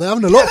profile, they're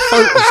having a lot of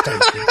photos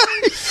taken.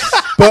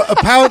 But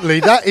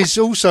apparently, that is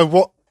also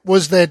what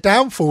was their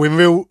downfall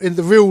in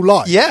the real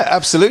life. Yeah,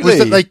 absolutely. Was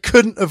that they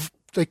couldn't have.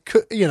 They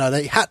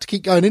had to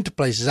keep going into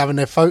places having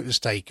their photos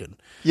taken.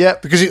 Yeah,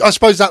 because I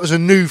suppose that was a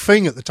new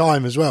thing at the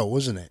time as well,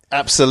 wasn't it?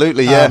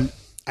 Absolutely, yeah.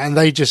 And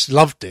they just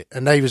loved it,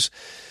 and they was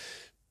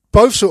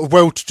both sort of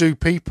well-to-do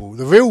people.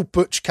 The real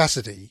Butch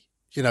Cassidy,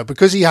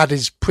 because he had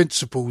his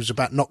principles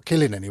about not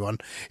killing anyone,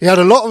 he had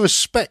a lot of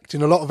respect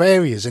in a lot of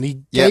areas, and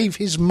he gave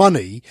his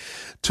money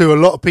to a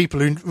lot of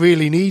people who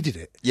really needed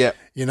it. Yeah.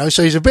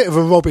 So he's a bit of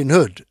a Robin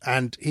Hood,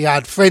 and he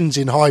had friends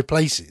in high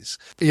places,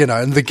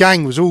 and the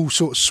gang was all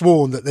sort of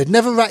sworn that they'd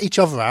never rat each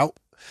other out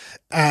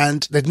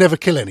and they'd never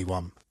kill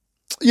anyone.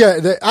 Yeah,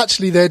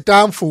 their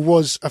downfall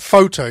was a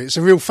photo. It's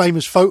a real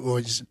famous photo,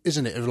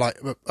 isn't it? Of like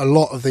a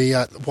lot of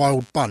the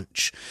Wild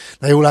Bunch.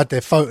 They all had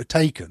their photo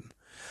taken.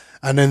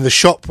 And then the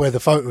shop where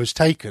the photo was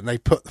taken, they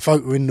put the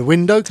photo in the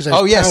window because they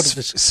were proud of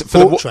this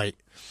portrait.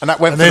 And that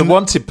went for the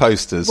wanted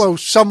posters. Well,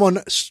 someone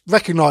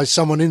recognised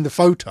someone in the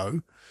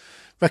photo,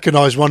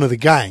 recognised one of the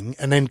gang,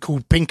 and then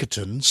called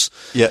Pinkertons.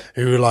 Yeah,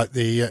 who were like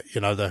the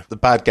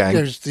bad gang.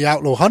 It was the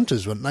outlaw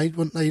hunters, weren't they?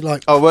 Weren't they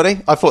like? Oh, were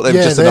they? I thought they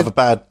were just another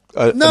bad.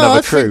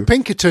 I think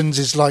Pinkertons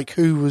is like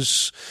who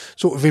was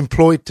sort of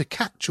employed to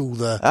catch all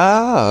the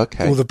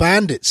all the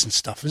bandits and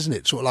stuff, isn't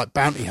it? Sort of like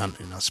bounty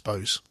hunting, I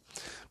suppose.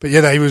 But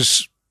yeah, they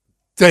was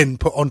then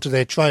put onto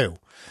their trail,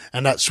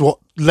 and that's what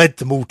led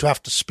them all to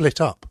have to split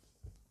up.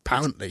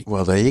 Apparently.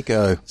 Well, there you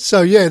go.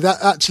 So yeah,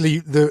 that actually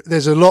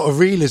there's a lot of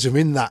realism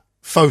in that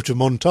photo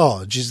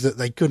montage. Is that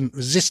they couldn't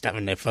resist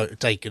having their photo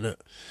taken at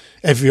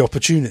every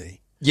opportunity.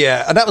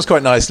 Yeah, and that was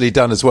quite nicely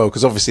done as well,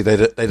 because obviously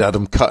they'd had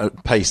them cut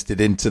and pasted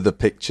into the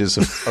pictures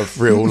of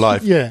real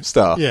life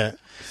stuff. Yeah.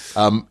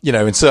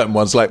 In certain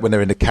ones, like when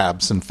they're in the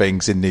cabs and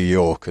things in New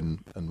York and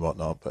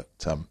whatnot. But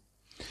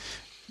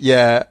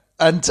yeah,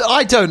 and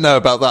I don't know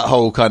about that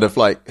whole kind of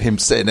like him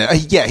sitting there.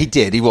 Yeah, he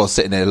did. He was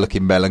sitting there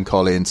looking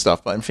melancholy and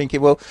stuff. But I'm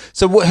thinking, well,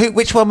 so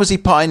which one was he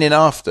pining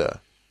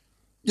after?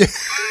 Yeah,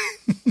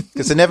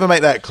 because they never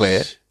make that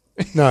clear.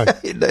 No,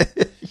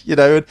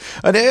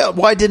 and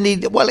why didn't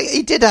he? Well,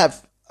 he did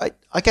have.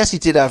 I guess he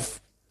did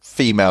have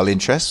female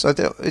interests.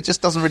 It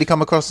just doesn't really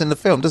come across in the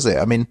film, does it?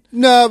 I mean,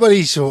 no, but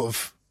he sort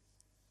of.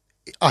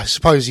 I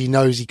suppose he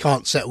knows he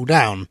can't settle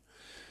down,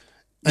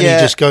 and he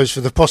just goes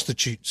for the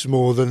prostitutes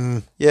more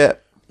than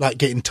like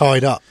getting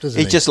tied up, doesn't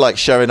he? He just likes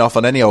showing off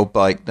on any old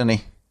bike, doesn't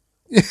he?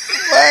 You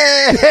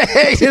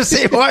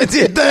see what I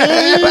did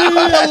there?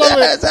 I love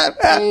it.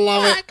 I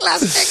love it.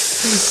 Classic.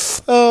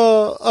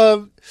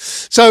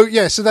 So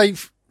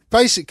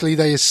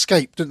they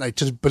escaped, didn't they,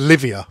 to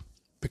Bolivia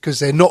because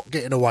they're not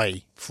getting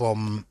away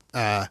from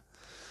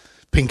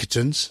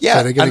Pinkertons. Yeah,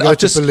 so they're going and to go I've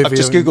to just Bolivia. I've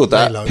just googled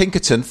that. Lalo.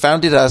 Pinkerton,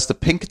 founded as the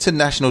Pinkerton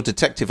National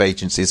Detective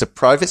Agency, is a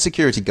private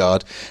security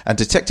guard and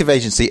detective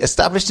agency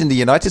established in the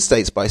United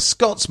States by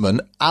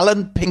Scotsman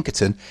Alan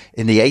Pinkerton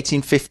in the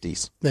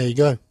 1850s. There you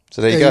go.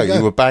 So there you go.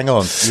 You were bang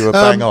on.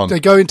 Bang on. They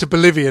go into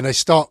Bolivia and they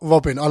start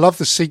robbing. I love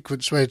the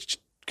sequence where,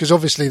 because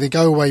obviously they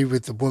go away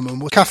with the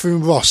woman,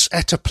 Catherine Ross,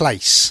 at a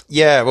place.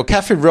 Yeah, well,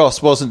 Catherine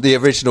Ross wasn't the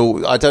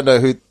original. I don't know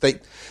who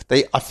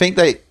I think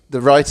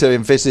the writer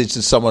envisaged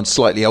as someone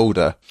slightly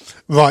older,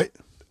 right,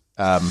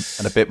 and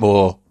a bit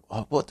more.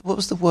 What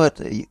was the word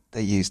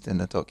they used in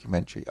the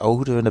documentary?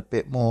 Older and a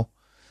bit more.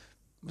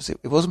 Was it?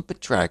 It wasn't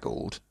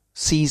bedraggled,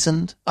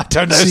 seasoned. I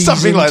don't know,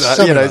 something like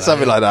that.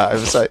 Something like that. I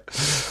would say.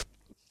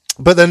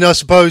 But then I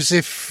suppose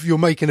if you're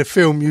making a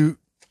film, you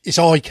it's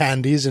eye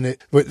candy, isn't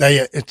it? But they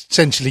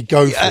essentially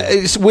go for.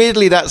 It's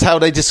weirdly that's how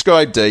they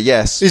described her.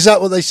 Yes, Is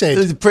that what they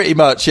said? pretty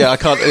much. Yeah, I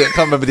can't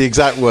remember the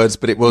exact words,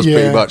 but it was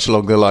pretty much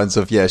along the lines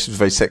of she was a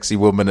very sexy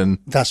woman, and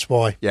That's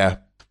why. yeah,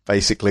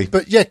 basically.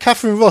 But yeah,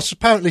 Catherine Ross,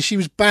 apparently she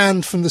was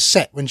banned from the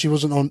set when she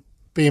wasn't on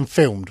being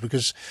filmed,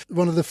 because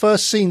one of the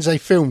first scenes they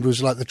filmed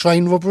was like the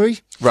train robbery.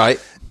 Right.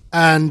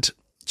 And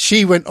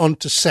she went on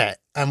to set,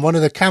 and one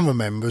of the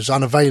cameramen was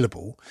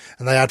unavailable,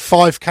 and they had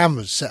 5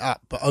 cameras set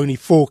up, but only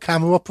 4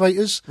 camera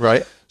operators.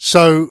 Right.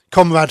 So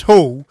Conrad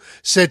Hall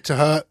said to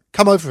her,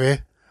 come over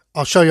here,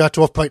 I'll show you how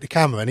to operate the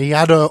camera. And he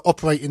had her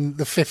operating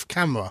the 5th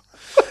camera.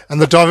 And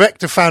the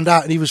director found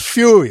out, and he was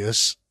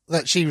furious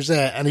that she was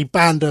there, and he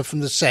banned her from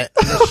the set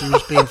unless she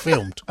was being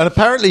filmed. And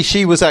apparently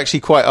she was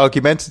actually quite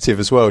argumentative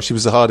as well. She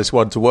was the hardest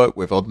one to work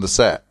with on the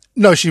set.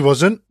 No, she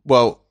wasn't.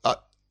 Well, I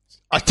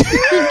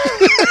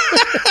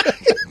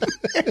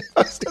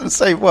was going to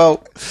say,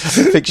 well, I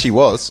think she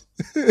was,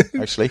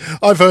 actually.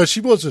 I've heard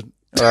she wasn't.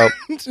 Well,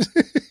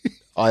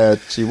 I heard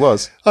she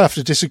was. I have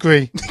to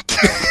disagree.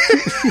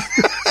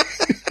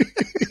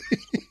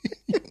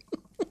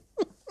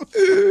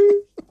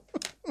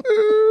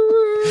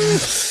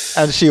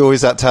 And she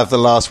always had to have the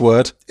last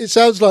word. It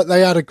sounds like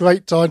they had a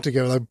great time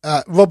together.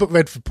 Robert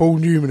Redford, Paul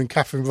Newman and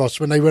Catherine Ross,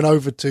 when they went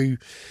over to...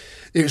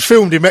 It was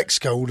filmed in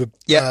Mexico, all the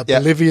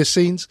Bolivia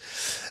scenes.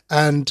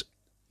 And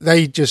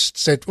they just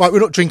said, right, we're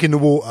not drinking the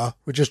water,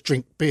 we just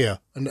drink beer.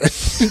 And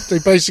they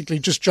basically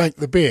just drank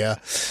the beer.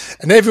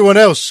 And everyone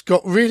else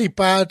got really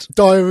bad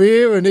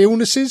diarrhea and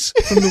illnesses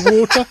from the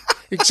water,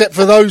 except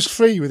for those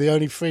 3 were the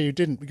only 3 who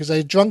didn't, because they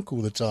had drunk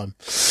all the time.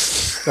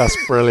 That's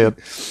brilliant.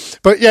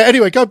 But yeah,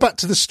 anyway, go back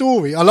to the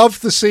story. I love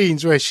the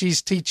scenes where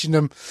she's teaching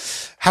them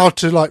how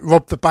to like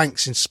rob the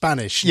banks in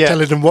Spanish, and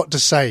telling them what to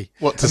say.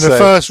 The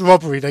first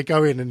robbery, they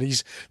go in and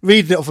he's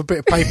reading it off a bit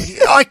of paper.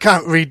 I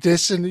can't read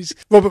this. And he's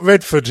Robert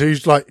Redford,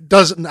 who's like,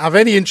 doesn't have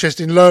any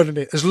interest in learning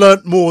it, has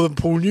learnt more than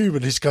Paul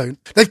Newman. He's going,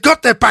 they've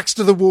got their backs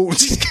to the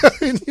walls. He's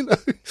going,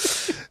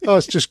 Oh,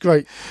 it's just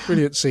great.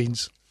 Brilliant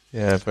scenes.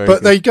 Yeah, very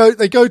But good.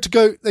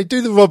 they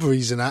do the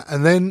robberies and that,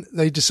 and then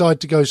they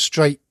decide to go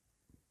straight.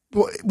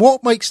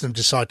 What makes them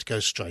decide to go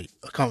straight?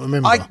 I can't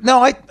remember.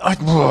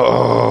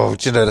 Whoa,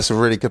 do you know, that's a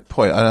really good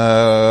point.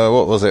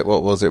 What was it? Why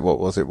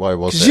was it?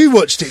 Because you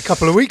watched it a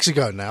couple of weeks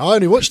ago now. I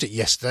only watched it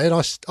yesterday,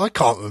 and I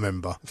can't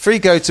remember. 3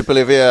 go to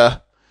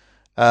Bolivia.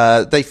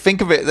 They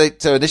think of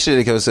it, so initially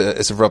it goes,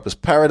 it's a robber's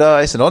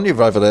paradise, and on the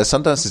arrival there,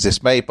 Sundance is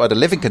dismayed by the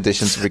living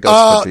conditions in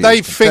regards to country.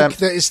 They think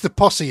that it's the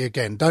posse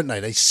again, don't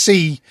they? They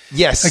see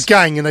a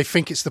gang, and they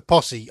think it's the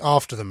posse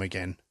after them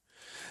again.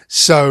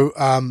 So,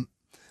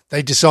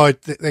 they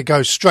decide that they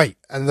go straight.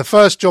 And the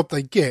first job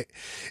they get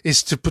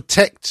is to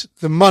protect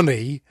the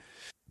money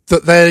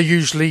that they're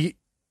usually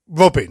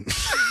robbing.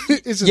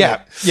 Isn't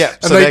it? Yeah.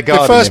 And so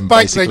the first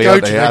bank they go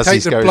to, they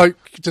take the bloke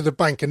to the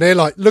bank, and they're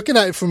like looking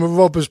at it from a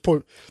robber's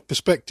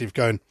perspective,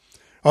 going,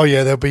 oh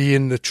yeah, they'll be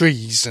in the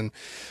trees. And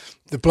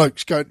the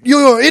bloke's going,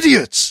 you're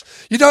idiots.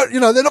 They're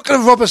not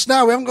going to rob us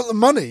now. We haven't got the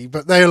money.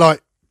 But they're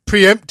like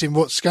preempting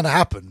what's going to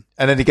happen.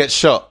 And then he gets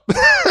shot.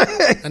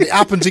 And it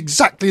happens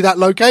exactly that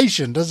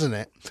location, doesn't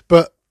it?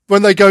 But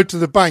when they go to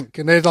the bank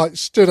and they're like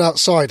stood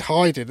outside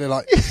hiding, they're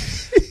like,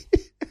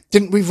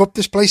 didn't we rob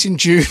this place in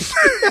June?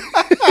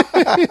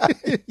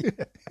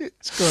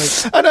 It's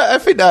great. And I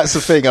think that's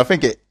the thing. I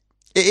think it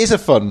is a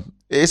fun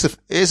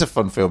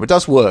film. It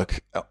does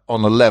work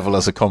on a level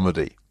as a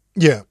comedy.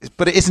 Yeah.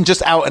 But it isn't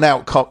just out and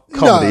out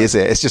comedy, is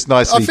it? It's just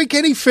nicely. I think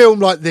any film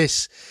like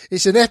this,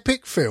 it's an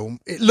epic film.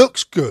 It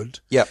looks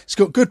good. Yeah. It's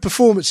got good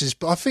performances,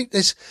 but I think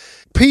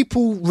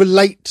people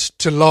relate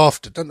to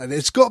laughter, don't they?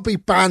 It's got to be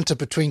banter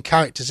between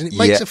characters, and it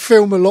makes a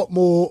film a lot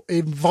more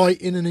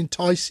inviting and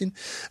enticing.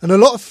 And a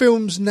lot of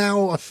films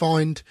now, I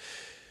find,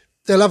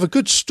 they'll have a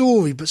good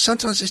story, but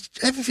sometimes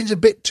everything's a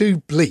bit too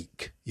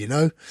bleak,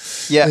 Yeah.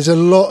 There's a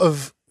lot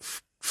of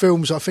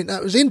films I think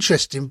that was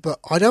interesting, but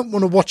I don't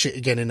want to watch it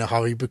again in a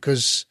hurry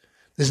because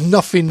there's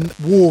nothing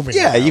warming.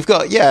 Yeah, you've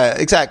got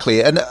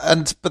exactly, and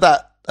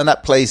that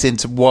plays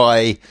into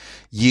why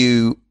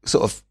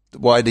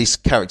why these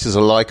characters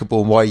are likable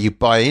and why you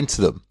buy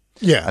into them.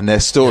 Yeah, and their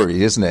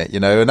story, isn't it?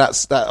 And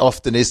that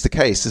often is the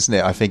case, isn't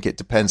it? I think it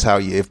depends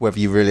whether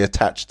you really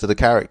attach to the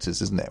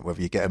characters, isn't it?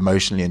 Whether you get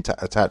emotionally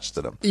attached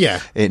to them. Yeah,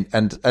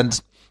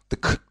 and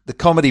the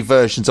comedy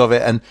versions of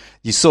it, and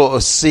you sort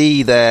of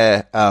see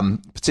there,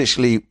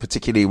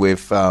 particularly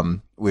with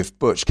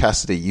Butch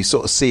Cassidy, you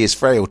sort of see his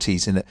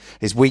frailties in it,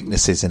 his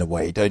weaknesses in a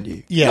way, don't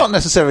you? Yeah. Not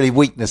necessarily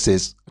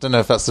weaknesses. I don't know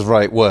if that's the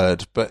right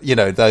word, but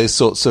those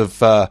sorts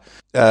of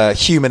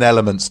human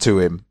elements to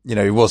him.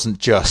 He wasn't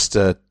just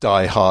a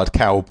die-hard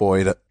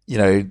cowboy that.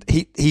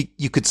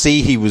 You could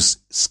see he was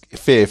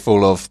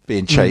fearful of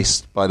being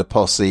chased by the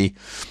posse.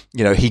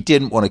 He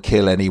didn't want to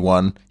kill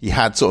anyone. He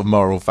had sort of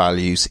moral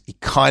values. He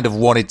kind of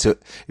wanted to.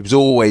 It was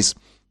always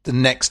the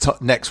next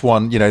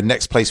one.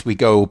 Next place we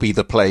go will be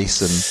the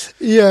place. And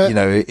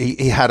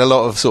he had a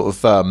lot of sort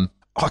of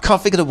I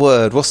can't think of the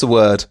word. What's the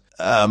word?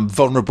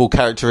 Vulnerable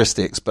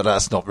characteristics, but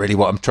that's not really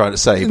what I'm trying to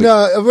say. But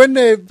No, when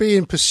they're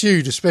being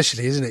pursued,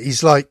 especially, isn't it?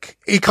 He's like,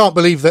 he can't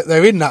believe that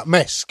they're in that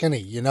mess, can he?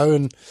 You know,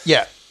 and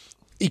yeah.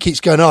 he keeps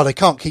going, oh, they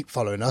can't keep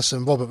following us.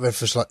 And Robert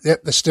Redford's like,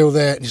 yep, they're still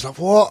there. And he's like,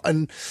 what?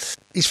 And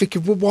he's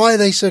thinking, well, why are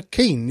they so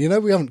keen? You know,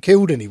 we haven't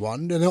killed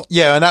anyone. They're not.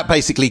 Yeah, and that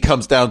basically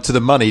comes down to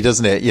the money,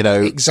 doesn't it? You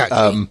know,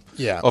 Exactly.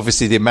 Yeah.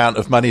 Obviously, the amount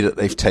of money that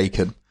they've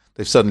taken,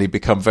 they've suddenly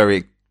become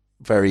very,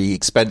 very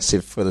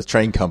expensive for the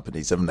train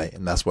companies, haven't they?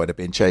 And that's why they're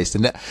being chased.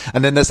 And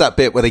then there's that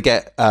bit where they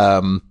get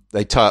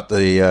they tie up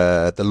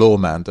the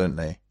lawman, don't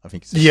they? I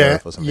think it's the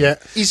sheriff or something. Yeah,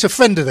 he's a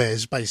friend of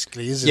theirs,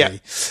 basically, isn't Yeah.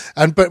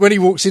 he? But when he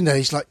walks in there,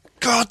 he's like,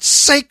 God's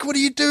sake, what are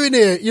you doing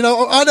here? You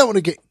know, I don't want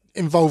to get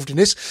involved in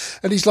this.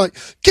 And he's like,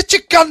 get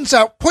your guns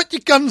out, point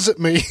your guns at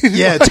me.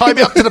 Yeah, tie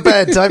me up to the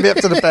bed, tie me up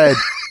to the bed.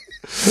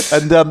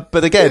 And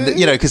but again,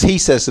 you know, because he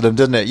says to them,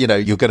 doesn't it? You know,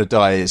 you're going to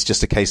die. It's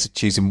just a case of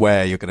choosing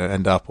where you're going to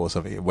end up or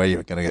something, where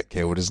you're going to get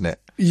killed, isn't it?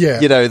 Yeah.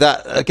 You know,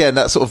 that again,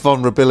 that sort of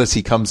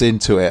vulnerability comes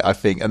into it, I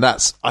think, and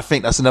that's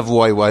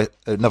another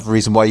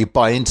reason why you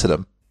buy into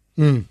them,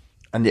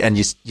 and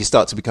you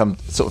start to become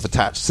sort of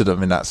attached to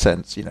them in that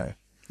sense, you know.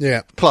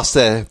 Yeah. Plus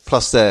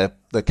the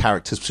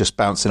characters just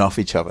bouncing off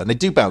each other, and they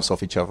do bounce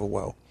off each other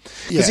well.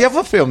 Because Yeah. the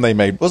other film they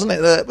made, wasn't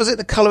it? Was it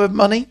The Colour of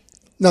Money?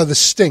 No, The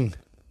Sting.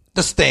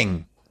 The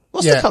Sting.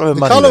 What's Yeah, The Colour of The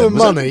Money? Colour then? of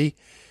Was it- Money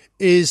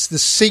is the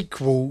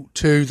sequel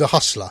to The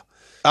Hustler.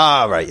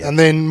 Ah, right. Yeah. And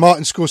then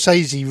Martin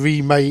Scorsese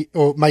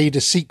made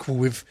a sequel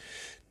with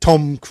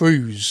Tom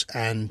Cruise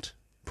and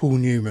Paul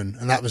Newman,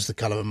 and that was The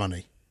Colour of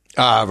Money.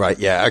 Ah, right.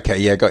 Yeah. Okay.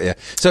 Yeah. Got you.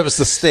 So it was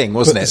The Sting,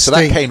 wasn't But it? The So that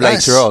Sting, came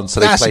later on. So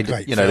they that's a played.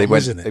 great You know, film,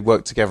 isn't it? they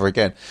worked together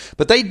again.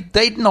 But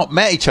they'd not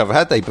met each other,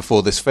 had they,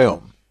 before this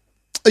film?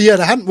 Yeah,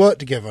 they hadn't worked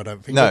together, I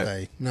don't think, No. had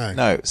they? No.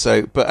 No.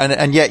 So, but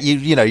and yet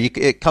you know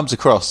it comes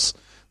across,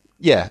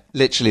 yeah,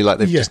 literally like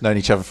they've just known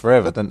each other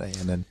forever, don't they?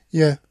 And then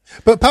Yeah.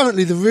 But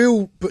apparently the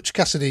real Butch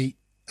Cassidy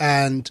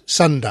and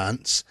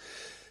Sundance,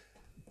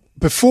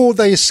 before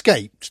they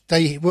escaped,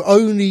 they were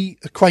only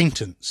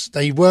acquaintance.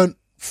 They weren't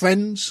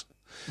friends.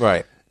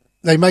 right.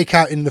 They make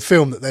out in the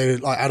film that they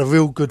like had a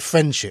real good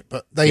friendship,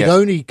 but they'd Yeah.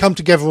 only come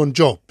together on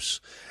jobs,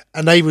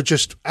 and they were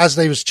just, as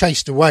they was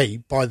chased away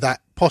by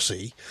that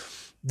posse,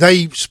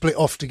 they split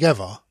off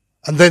together,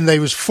 and then they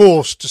was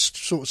forced to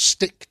sort of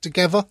stick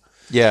together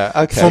Yeah.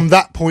 Okay. from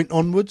that point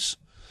onwards.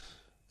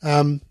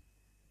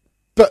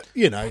 But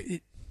you know,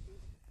 it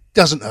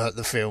doesn't hurt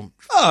the film.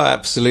 Oh,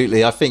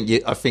 absolutely. I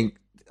think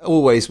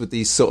always with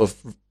these sort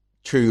of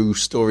true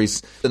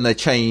stories, then they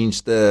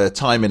change the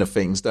timing of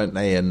things, don't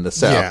they, and the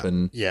setup. Yeah,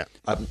 And yeah.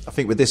 I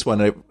think with this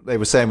one, they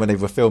were saying when they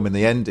were filming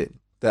the ending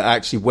that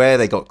actually where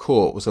they got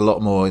caught was a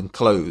lot more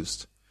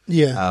enclosed.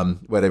 Yeah.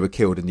 Where they were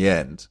killed in the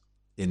end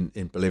in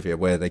Bolivia,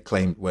 where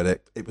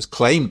it was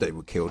claimed they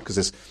were killed, because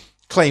there's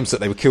claims that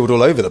they were killed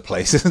all over the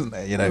place, isn't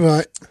there? You know,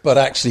 Right. But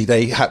actually,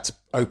 they had to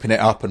open it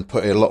up and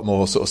put a lot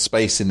more sort of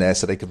space in there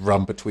so they could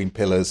run between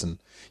pillars and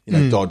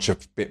dodge a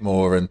bit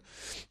more. And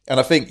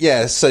I think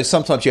so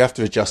sometimes you have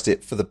to adjust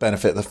it for the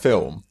benefit of the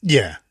film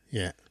Yeah.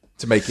 Yeah.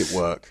 to make it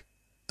work.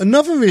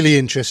 Another really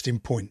interesting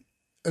point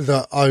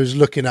that I was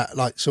looking at,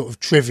 like sort of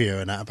trivia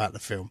and that about the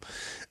film,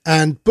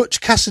 and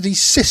Butch Cassidy's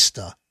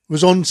sister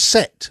was on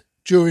set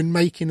during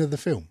making of the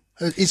film.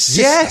 His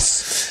sister.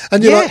 Yes,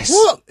 And you're yes. like,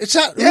 what? Is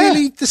that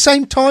really the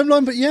same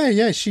timeline? But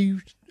yeah, she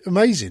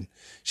amazing.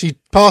 She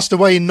passed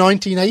away in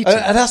 1980.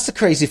 And that's the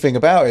crazy thing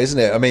about it, isn't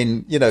it? I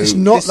mean, you know, It's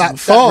not that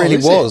far, That really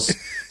is it? was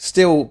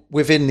still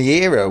within the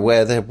era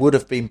where there would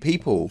have been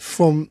people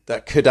From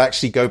that could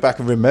actually go back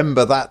and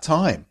remember that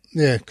time.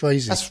 yeah,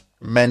 crazy. That's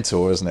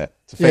mental, isn't it?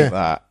 To think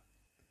that.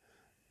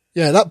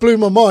 Yeah, that blew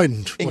my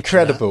mind. watching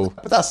Incredible.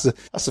 But that's the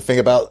thing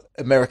about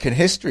American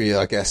history,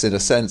 I guess, in a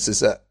sense, is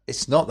that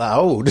it's not that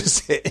old,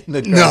 is it? In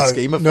the grand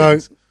scheme of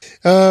things.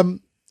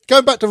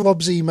 Going back to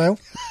Rob's email.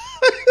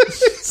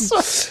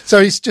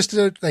 So he's just,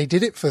 they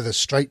did it for the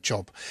straight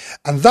job.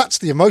 And that's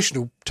the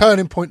emotional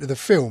turning point of the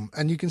film.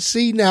 And you can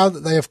see now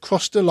that they have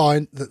crossed a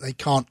line that they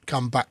can't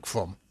come back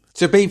from.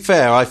 To be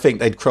fair, I think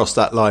they'd crossed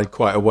that line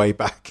quite a way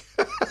back.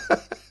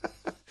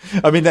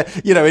 I mean,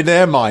 in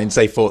their minds,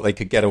 they thought they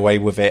could get away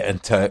with it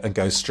and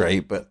go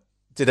straight. But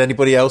did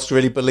anybody else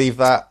really believe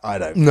that? I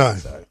don't No.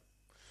 think so.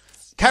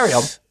 Carry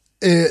on.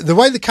 The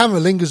way the camera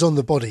lingers on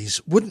the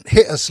bodies wouldn't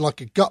hit us like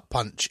a gut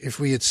punch if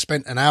we had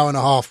spent an hour and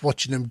a half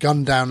watching them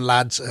gun down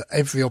lads at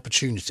every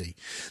opportunity.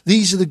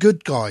 These are the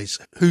good guys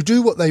who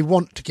do what they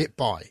want to get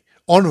by.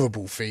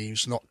 Honourable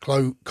thieves, not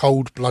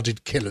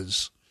cold-blooded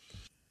killers.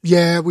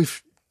 Yeah,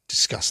 we've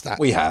discussed that.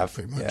 We have,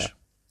 pretty much. yeah.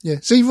 Yeah.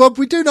 See, Rob,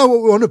 we do know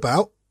what we're on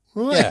about.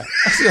 Right. Yeah,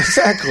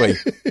 exactly.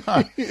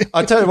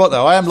 I tell you what,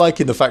 though, I am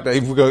liking the fact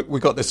that we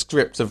got the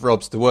script of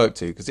Rob's to work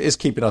to, because it is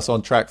keeping us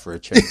on track for a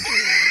change.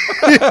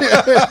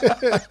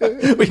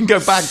 We can go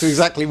back to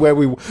exactly where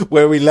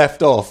we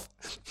left off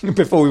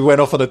before we went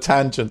off on a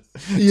tangent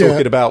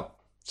talking about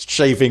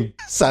shaving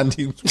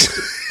Sandy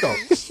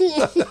cocks.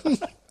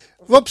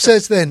 Rob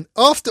says then,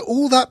 after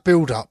all that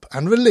build-up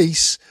and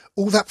release,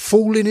 all that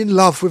falling in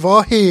love with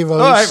our heroes.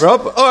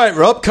 All right,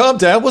 Rob, calm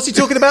down. What's he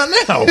talking about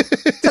now?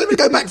 Tell him to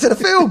go back to the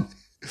film.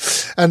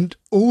 And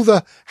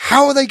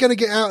how are they going to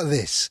get out of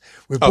this?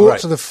 We're brought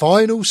to the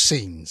final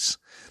scenes.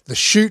 The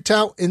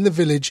shootout in the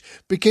village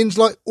begins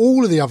like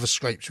all of the other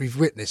scrapes we've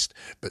witnessed,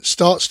 but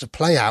starts to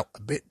play out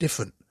a bit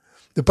different.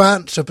 The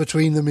banter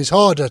between them is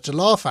harder to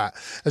laugh at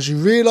as you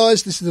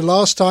realise this is the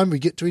last time we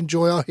get to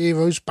enjoy our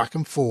heroes back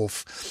and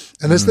forth.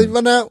 And as they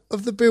run out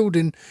of the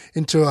building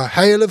into a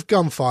hail of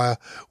gunfire,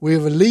 we are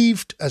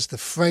relieved as the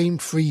frame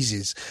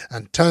freezes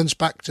and turns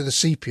back to the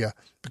sepia,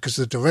 because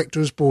the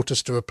director has brought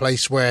us to a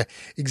place where,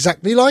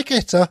 exactly like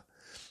Etta,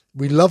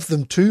 we love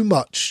them too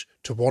much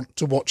to want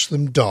to watch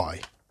them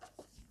die.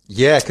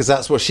 Yeah, because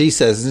that's what she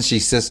says, and she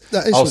says,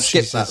 "I'll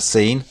skip that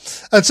scene."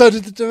 And so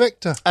did the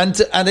director. And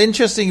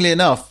interestingly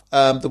enough,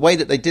 the way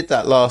that they did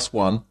that last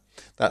one,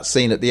 that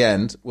scene at the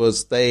end,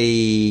 was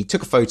they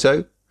took a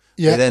photo,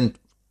 they then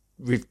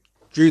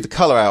drew the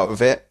colour out of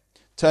it,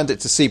 turned it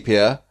to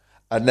sepia,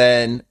 and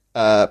then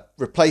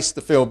replaced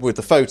the film with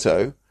the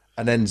photo,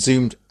 and then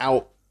zoomed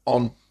out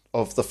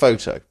of the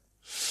photo.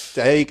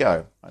 There you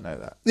go. I know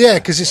that. Yeah,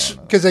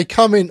 because they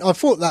come in. I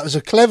thought that was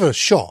a clever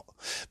shot,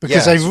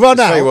 because they run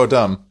out. Very well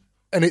done.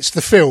 And it's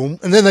the film,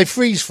 and then they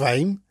freeze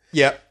frame.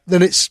 Yeah. Then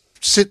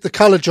the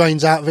colour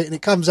drains out of it, and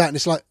it comes out, and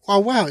it's like, oh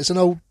wow, it's an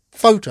old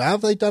photo. How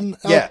have they done?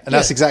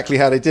 That's exactly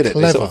how they did it.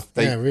 Clever.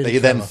 They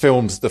then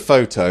filmed the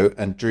photo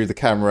and drew the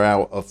camera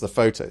out of the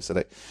photo. So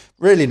they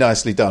really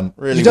nicely done.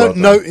 Really, you don't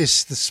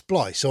notice the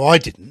splice, or I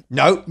didn't.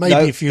 No,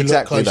 maybe if you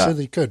look closer,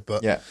 they could.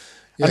 But yeah.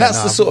 And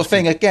that's the sort of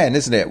thing, again,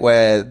 isn't it?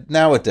 Where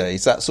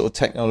nowadays that sort of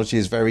technology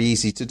is very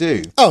easy to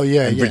do. Oh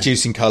yeah, and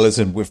reducing colours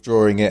and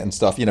withdrawing it and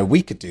stuff. You know,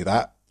 we could do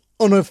that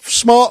on a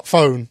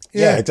smartphone.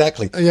 Yeah,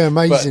 exactly. Yeah,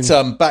 amazing.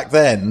 But back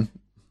then,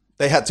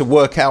 they had to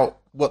work out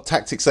what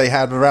tactics they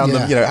had around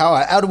them. You know,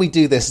 how do we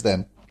do this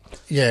then?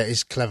 Yeah,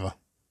 it's clever.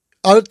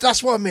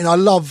 That's what I mean. I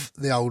love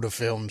the older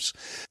films.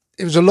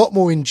 It was a lot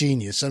more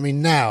ingenious. I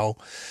mean, now,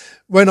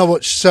 when I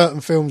watch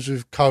certain films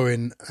with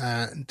Cohen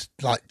and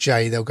like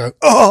Jay, they'll go,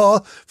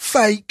 "Oh,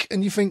 fake,"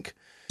 and you think,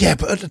 yeah,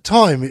 but at the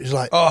time it was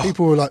like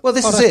people were like, "Well,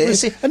 this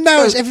is it." And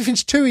now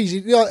everything's too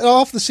easy. Like,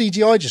 half the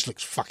CGI just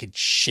looks fucking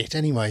shit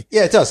anyway.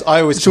 Yeah, it does.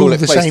 I always call it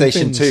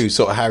PlayStation 2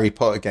 sort of Harry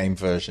Potter game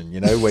version.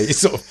 You know, where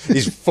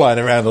he's flying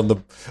around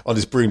on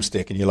his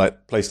broomstick, and you're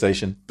like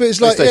PlayStation. But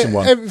it's like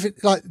everything,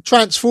 like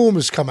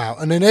Transformers come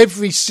out, and then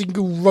every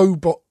single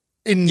robot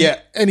in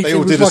anything they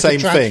all do the same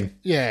thing.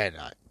 Yeah.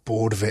 No.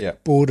 Bored of it. Yeah.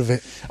 Bored of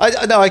it.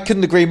 I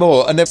couldn't agree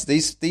more. And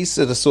these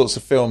are the sorts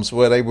of films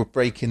where they were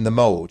breaking the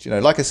mold. You know,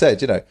 like I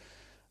said, you know,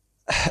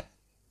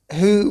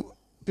 who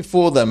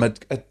before them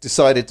had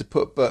decided to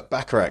put Burt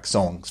Bacharach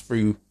songs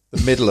through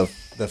the middle of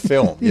the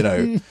film, you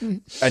know,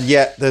 and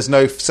yet there's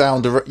no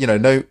sound, you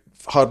know,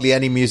 hardly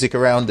any music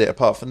around it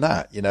apart from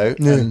that, you know,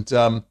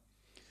 and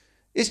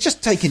it's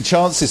just taking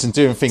chances and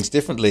doing things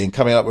differently and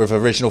coming up with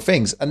original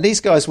things. And these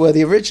guys were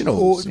the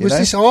originals. Was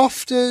this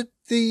after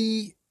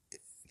the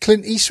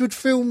Clint Eastwood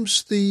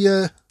films,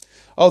 the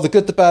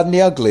Good, the Bad and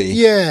the Ugly?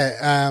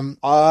 Yeah.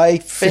 I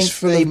think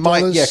they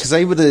might, because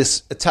they were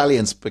this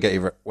Italian spaghetti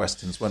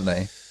westerns, weren't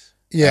they?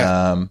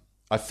 Yeah.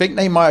 I think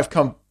they might have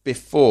come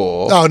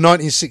before.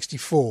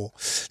 1964.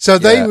 So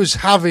they was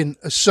having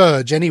a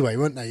surge anyway,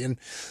 weren't they? And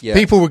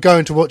people were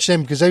going to watch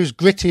them because they was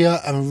grittier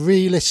and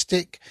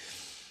realistic.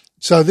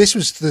 So this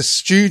was the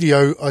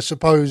studio, I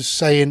suppose,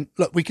 saying,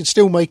 look, we can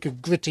still make a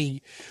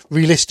gritty,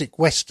 realistic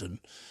western.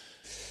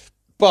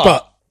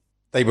 But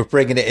they were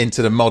bringing it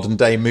into the modern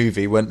day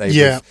movie, weren't they?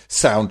 Yeah. With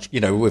sound,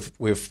 you know,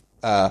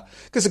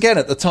 because again,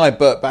 at the time,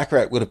 Burt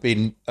Bacharach would have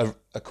been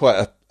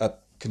quite a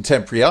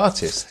contemporary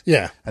artist.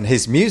 Yeah. And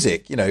his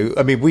music, you know,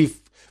 I mean,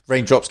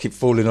 Raindrops Keep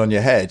Falling on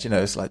Your Head, you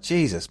know, it's like,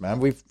 Jesus, man,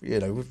 we've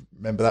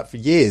remember that for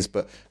years.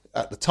 But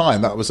at the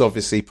time, that was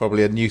obviously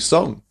probably a new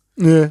song.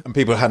 Yeah. And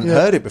people hadn't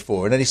heard it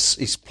before. And then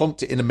he's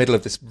plonked it in the middle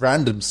of this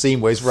random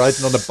scene where he's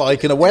riding on a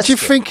bike in a western.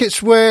 Do you think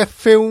it's where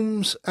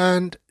films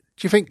and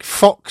do you think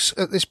Fox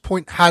at this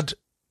point had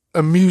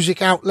a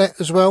music outlet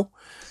as well?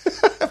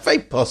 Very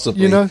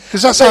possibly. You know,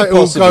 because that's how it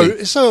all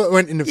goes. So it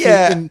went in the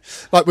film,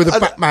 like with the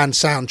Batman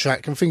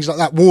soundtrack and things like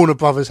that. Warner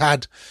Brothers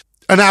had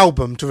an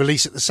album to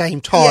release at the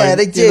same time. Yeah,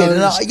 they did. You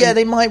know,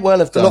 they might well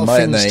have done. A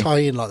lot of things tie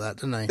in like that,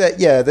 don't they?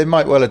 They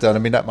might well have done. I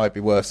mean, that might be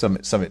worth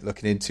something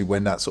looking into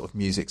when that sort of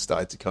music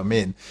started to come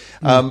in.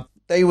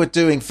 They were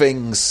doing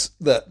things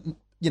that,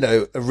 you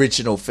know,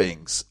 original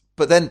things.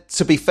 But then,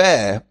 to be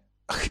fair,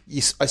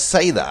 I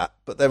say that,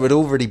 but there had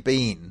already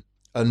been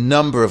a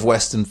number of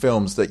Western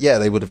films that,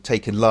 they would have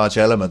taken large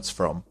elements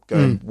from,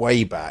 going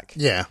way back to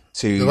the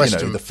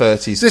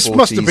 30s, This 40s.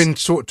 must have been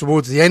sort of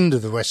towards the end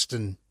of the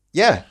Western.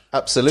 Yeah,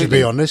 absolutely. To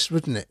be honest,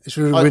 wouldn't it? It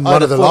would have been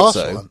one of the last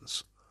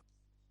ones.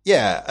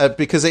 Yeah,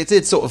 because it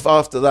did sort of,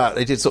 after that,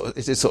 it did sort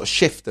of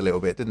shift a little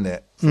bit, didn't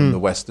it, from the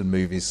Western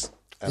movies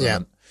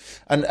element.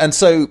 Yeah. And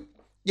so,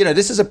 you know,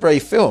 this is a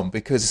brave film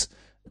because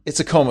it's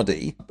a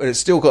comedy, but it's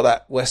still got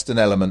that Western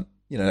element,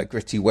 you know, that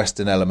gritty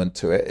Western element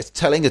to it. It's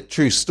telling a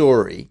true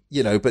story,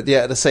 you know, but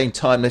at the same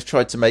time, they've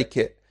tried to make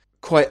it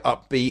quite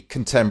upbeat,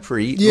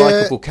 contemporary, Yeah,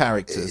 likeable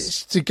characters.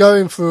 It's to go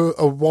in for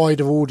a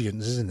wider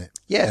audience, isn't it?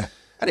 Yeah,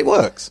 and it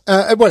works.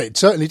 Well, it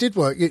certainly did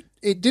work.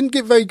 It didn't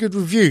get very good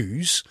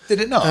reviews.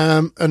 Did it not?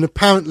 And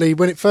apparently,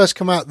 when it first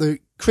came out, the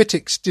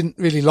critics didn't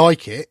really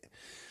like it.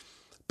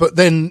 But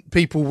then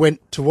people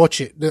went to watch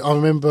it. I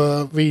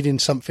remember reading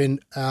something.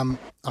 I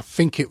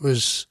think it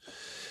was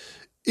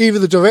either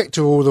the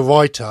director or the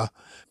writer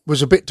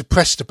was a bit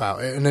depressed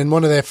about it. And then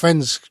one of their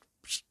friends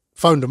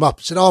phoned them up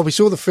and said, "Oh, we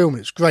saw the film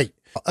and it's great."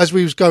 As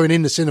we was going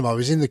in the cinema, I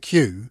was in the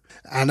queue.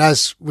 And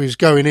as we was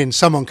going in,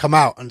 someone come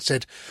out and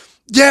said,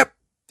 "Yep,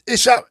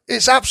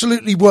 it's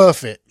absolutely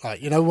worth it."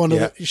 Like, you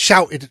know,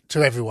 shouted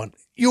to everyone,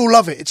 "You'll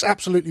love it. It's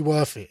absolutely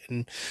worth it."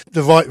 And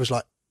the writer was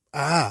like,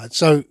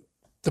 so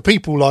the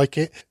people like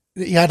it.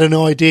 He had an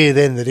idea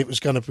then that it was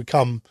going to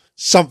become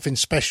something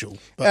special,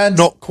 but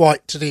not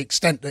quite to the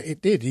extent that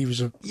it did. He was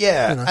and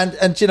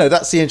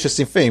that's the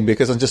interesting thing,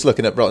 because I'm just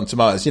looking at Rotten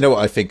Tomatoes. You know what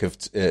I think of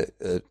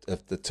the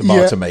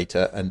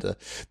Tomatometer and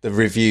the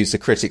reviews, the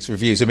critics'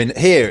 reviews. I mean,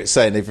 here it's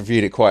saying they've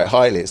reviewed it quite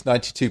highly. It's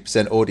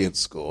 92% audience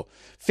score,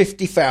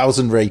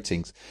 50,000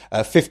 ratings,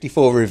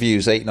 54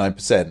 reviews,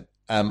 89%.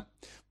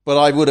 But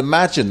I would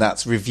imagine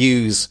that's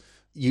reviews.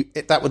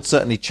 That would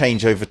certainly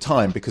change over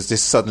time, because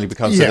this suddenly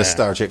becomes a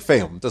nostalgic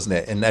film, doesn't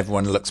it? And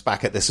everyone looks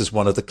back at this as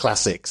one of the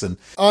classics. And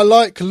I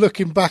like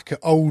looking back at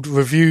old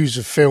reviews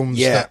of films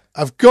that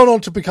have gone on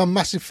to become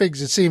massive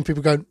things and seeing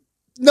people going,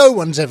 "No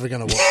one's ever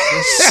going to watch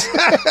this."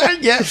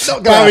 It's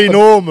not Barry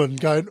Norman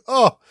going,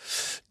 "Oh,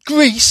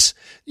 Grease.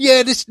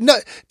 Yeah,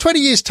 20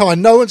 years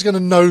time, no one's going to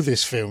know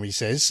this film," he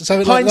says.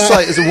 So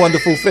hindsight is a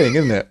wonderful thing,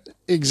 isn't it?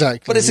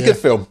 Exactly. But it's a good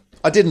film.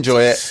 I did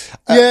enjoy it.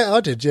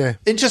 I did. Yeah.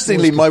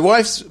 Interestingly, my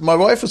wife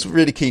was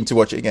really keen to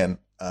watch it again,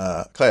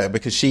 Claire,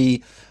 because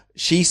she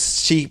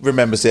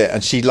remembers it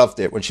and she loved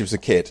it when she was a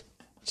kid.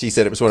 She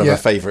said it was one of her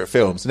favourite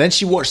films, and then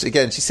she watched it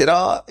again. She said,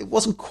 it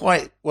wasn't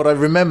quite what I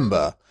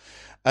remember.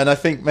 And I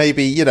think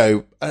maybe,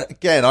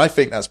 again, I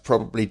think that's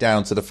probably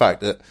down to the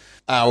fact that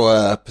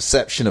our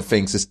perception of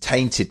things is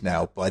tainted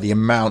now by the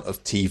amount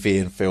of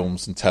TV and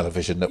films and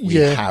television that we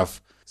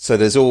have. So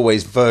there's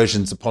always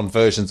versions upon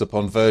versions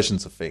upon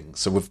versions of things.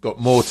 So we've got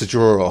more to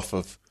draw off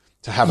of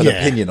to have an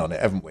opinion on it,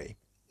 haven't we?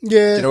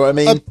 Yeah. Do you know what I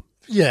mean?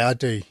 Yeah, I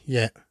do.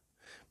 Yeah.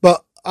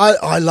 But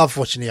I love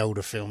watching the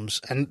older films.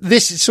 And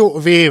this sort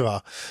of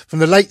era from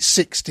the late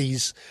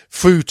 60s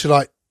through to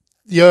like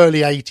the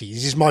early 80s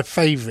is my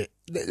favourite.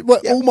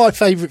 All my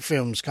favourite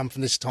films come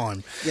from this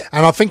time. Yeah.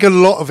 And I think a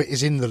lot of it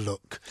is in the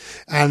look.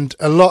 And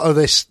a lot of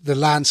the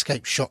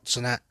landscape shots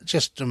and that,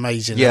 just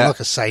amazing. Yeah. And like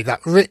I say,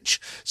 that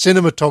rich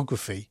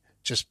cinematography,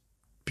 just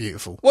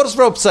beautiful. What does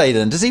Rob say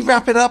then? Does he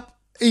wrap it up?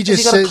 He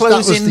just says that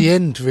was the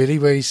end, really,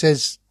 where he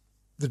says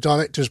the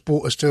director's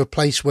brought us to a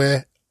place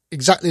where,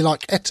 exactly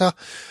like Etta,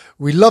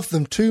 we love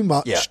them too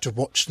much to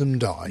watch them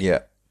die. Yeah.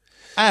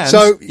 And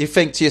so you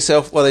think to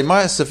yourself, well, they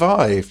might have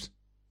survived.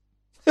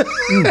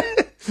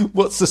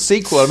 What's the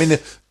sequel? I mean,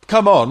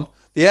 come on.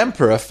 The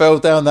Emperor fell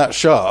down that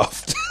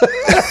shaft.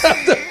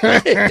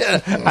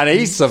 And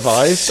he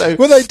survived. So.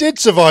 Well, they did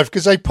survive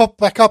because they popped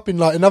back up in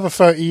like another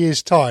 30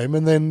 years' time,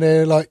 and then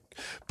they're like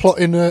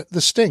plotting the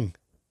Sting.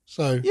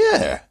 So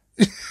yeah.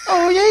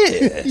 Oh,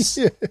 yes.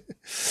 Yeah.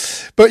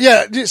 But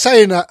yeah,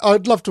 saying that,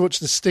 I'd love to watch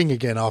the Sting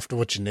again after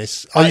watching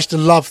this. I used to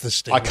love the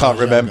Sting. I can't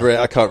remember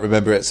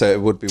it, so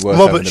it would be worth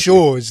Robert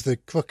Shaw is the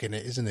crook in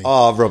it, isn't he?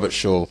 Oh, Robert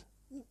Shaw.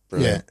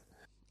 Brilliant. Yeah.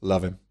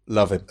 Love him.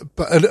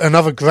 But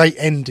another great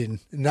ending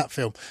in that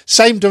film.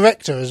 Same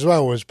director as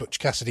well as Butch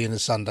Cassidy and the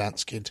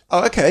Sundance Kid.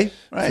 Oh, okay.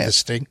 Right. For the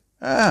Sting.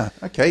 Ah,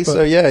 okay. But,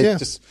 so,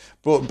 just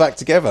brought them back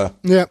together.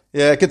 Yeah.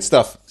 Yeah, good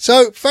stuff.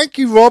 So, thank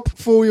you, Rob,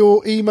 for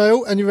your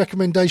email and your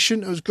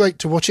recommendation. It was great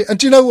to watch it. And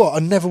do you know what? I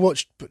never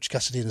watched Butch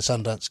Cassidy and the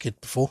Sundance Kid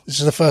before.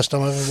 This is the first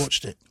time I ever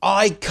watched it.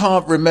 I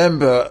can't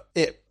remember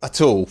it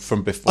at all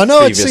from before. I know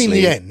previously. I'd seen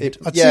the end.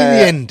 I'd seen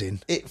the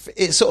ending.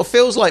 It sort of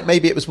feels like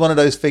maybe it was one of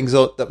those things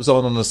that was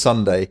on a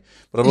Sunday,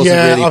 but I wasn't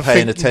really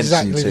paying attention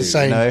exactly to. The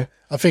same. You know?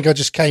 I think I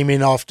just came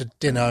in after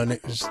dinner and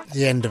it was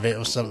the end of it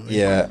or something.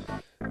 Yeah.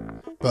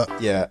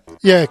 But yeah,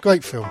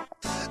 great film.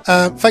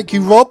 Thank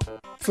you, Rob,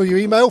 for your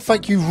email.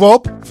 Thank you,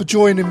 Rob, for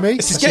joining me.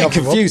 This is getting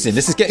confusing.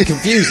 This is getting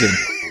confusing.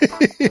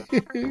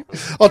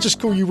 I'll just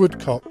call you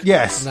Woodcock.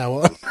 Yes. Now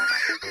on.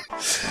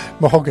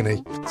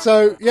 Mahogany.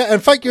 So, yeah,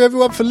 and thank you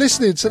everyone for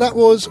listening. So that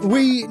was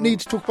We Need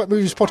to Talk About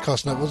Movies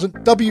podcast. No, it wasn't.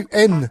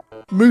 WN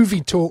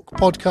Movie Talk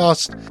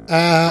podcast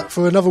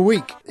for another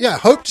week. Yeah,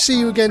 hope to see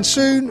you again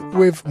soon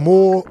with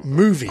more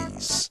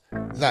movies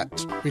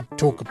that we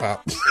talk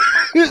about.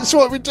 It's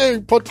what we do,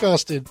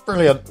 podcasting.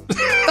 Brilliant.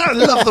 I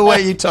love the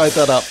way you tied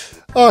that up.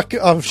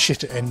 I'm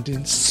shit at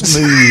endings.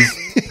 Smooth.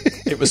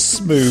 It was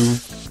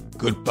smooth.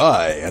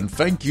 Goodbye, and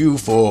thank you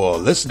for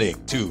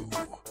listening to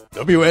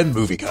WN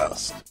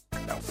Moviecast.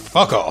 Now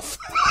fuck off.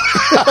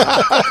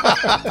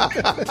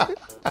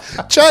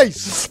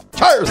 Chase.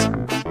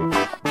 Cheers.